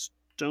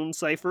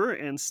Stonecipher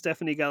and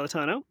Stephanie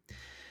Galatano.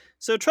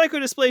 So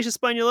trichodysplasia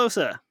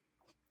spinulosa,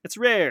 it's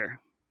rare.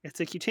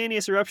 It's a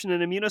cutaneous eruption in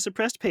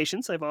immunosuppressed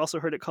patients. I've also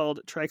heard it called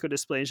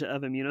trichodysplasia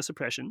of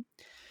immunosuppression.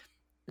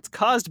 It's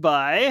caused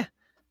by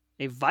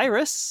a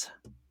virus,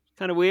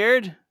 kind of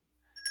weird.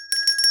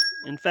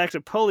 In fact,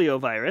 a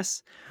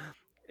poliovirus.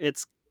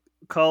 It's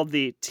called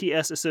the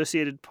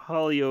TS-associated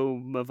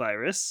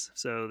polyomavirus.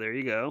 So there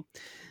you go.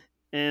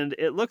 And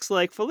it looks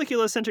like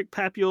folliculocentric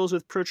papules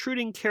with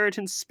protruding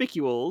keratin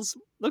spicules.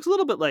 Looks a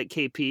little bit like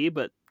KP,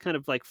 but kind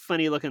of like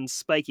funny-looking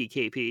spiky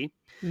KP.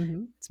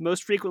 Mm-hmm. It's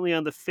most frequently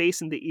on the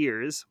face and the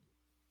ears.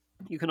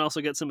 You can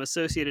also get some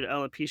associated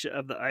alopecia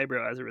of the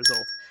eyebrow as a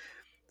result.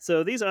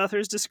 So these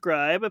authors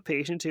describe a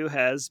patient who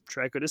has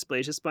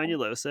trichodysplasia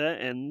spinulosa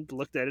and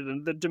looked at it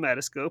under the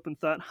dermatoscope and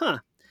thought,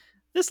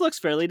 this looks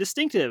fairly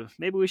distinctive.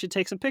 Maybe we should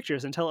take some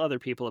pictures and tell other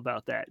people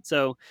about that.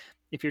 So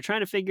if you're trying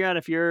to figure out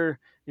if your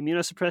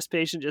immunosuppressed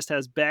patient just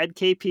has bad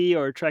KP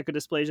or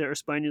trichodysplasia or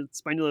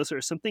spinulosa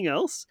or something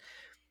else,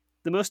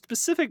 the most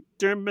specific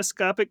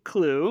dermoscopic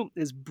clue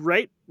is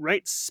bright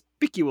right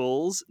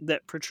spicules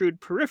that protrude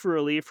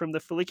peripherally from the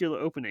follicular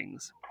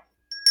openings.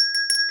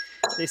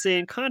 They say,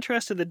 in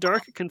contrast to the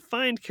dark,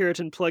 confined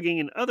keratin plugging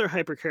in other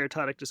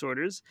hyperkeratotic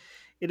disorders,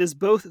 it is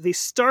both the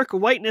stark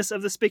whiteness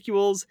of the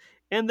spicules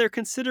and their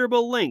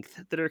considerable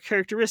length that are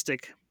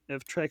characteristic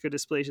of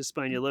trichodysplasia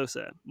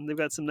spinulosa. And they've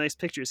got some nice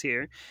pictures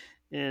here.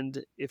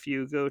 And if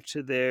you go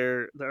to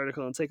the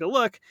article and take a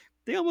look,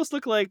 they almost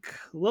look like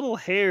little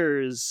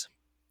hairs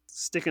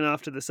sticking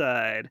off to the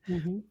side.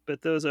 Mm-hmm.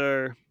 But those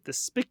are the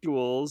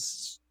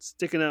spicules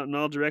sticking out in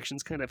all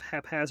directions kind of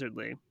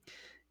haphazardly.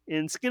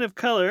 In skin of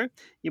color,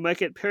 you might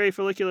get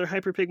perifollicular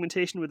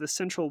hyperpigmentation with a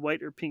central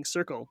white or pink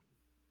circle.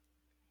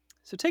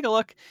 So take a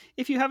look.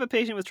 If you have a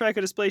patient with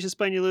trichodysplasia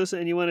spinulosa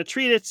and you want to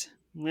treat it,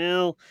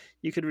 well,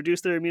 you could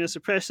reduce their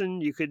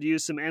immunosuppression. You could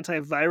use some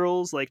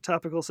antivirals like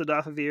topical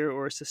cidofovir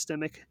or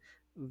systemic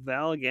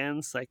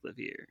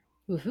valganciclovir.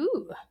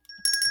 Woohoo!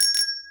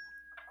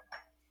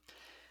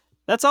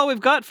 That's all we've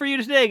got for you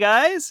today,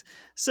 guys.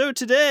 So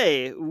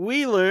today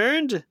we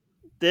learned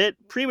that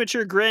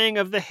premature graying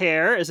of the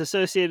hair is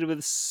associated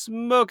with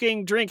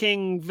smoking,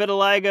 drinking,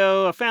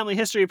 vitiligo, a family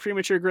history of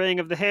premature graying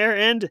of the hair,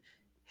 and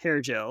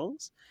hair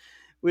gels.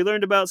 We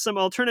learned about some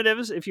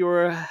alternatives if you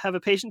have a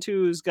patient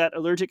who's got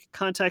allergic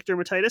contact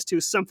dermatitis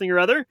to something or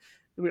other.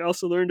 And we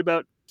also learned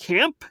about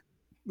CAMP,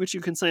 which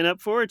you can sign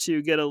up for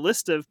to get a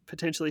list of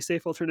potentially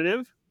safe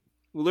alternative.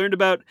 We learned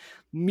about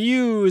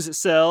Muse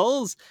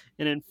cells,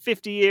 and in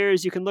 50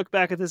 years you can look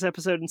back at this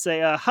episode and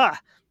say, aha,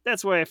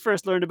 that's where I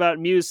first learned about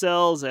Muse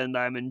cells, and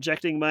I'm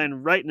injecting mine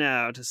right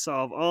now to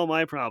solve all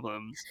my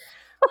problems.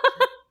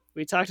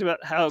 We talked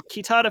about how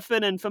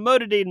ketotifen and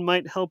famotidine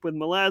might help with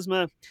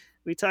melasma.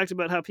 We talked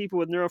about how people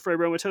with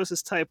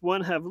neurofibromatosis type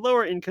 1 have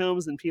lower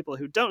incomes than people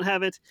who don't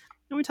have it.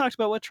 And we talked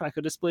about what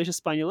trichodysplasia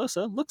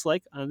spinulosa looks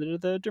like under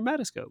the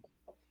dermatoscope.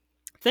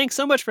 Thanks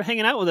so much for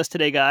hanging out with us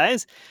today,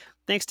 guys.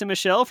 Thanks to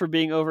Michelle for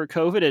being over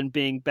COVID and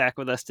being back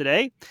with us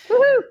today.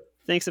 Woohoo!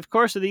 Thanks, of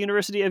course, to the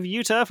University of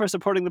Utah for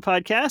supporting the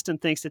podcast, and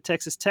thanks to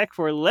Texas Tech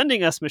for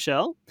lending us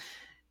Michelle.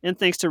 And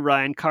thanks to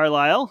Ryan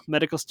Carlisle,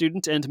 medical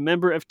student and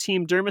member of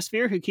Team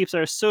Dermosphere, who keeps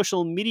our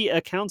social media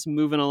accounts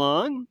moving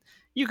along.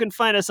 You can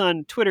find us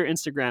on Twitter,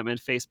 Instagram, and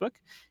Facebook.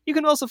 You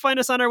can also find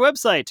us on our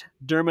website,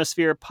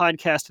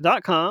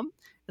 dermospherepodcast.com.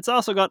 It's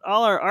also got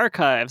all our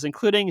archives,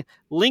 including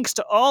links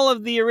to all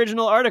of the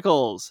original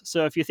articles.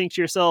 So if you think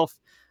to yourself,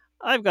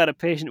 I've got a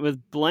patient with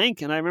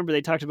blank, and I remember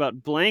they talked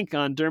about blank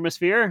on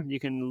Dermosphere, you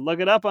can look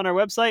it up on our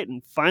website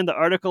and find the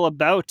article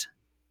about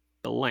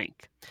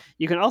blank.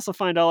 You can also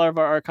find all of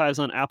our archives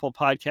on Apple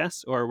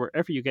Podcasts or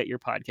wherever you get your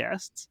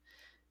podcasts.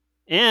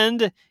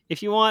 And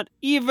if you want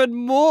even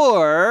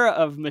more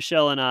of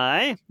Michelle and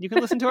I, you can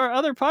listen to our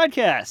other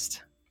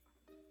podcast.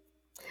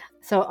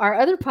 So our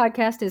other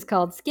podcast is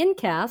called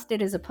Skincast.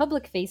 It is a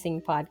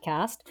public-facing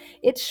podcast.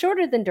 It's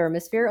shorter than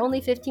Dermosphere,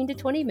 only 15 to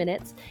 20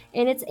 minutes,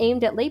 and it's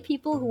aimed at lay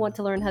people who want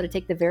to learn how to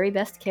take the very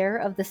best care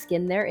of the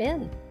skin they're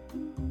in.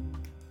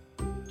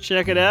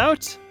 Check it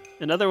out,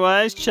 and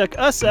otherwise check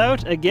us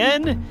out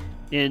again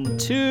in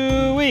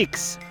 2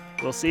 weeks.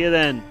 We'll see you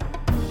then.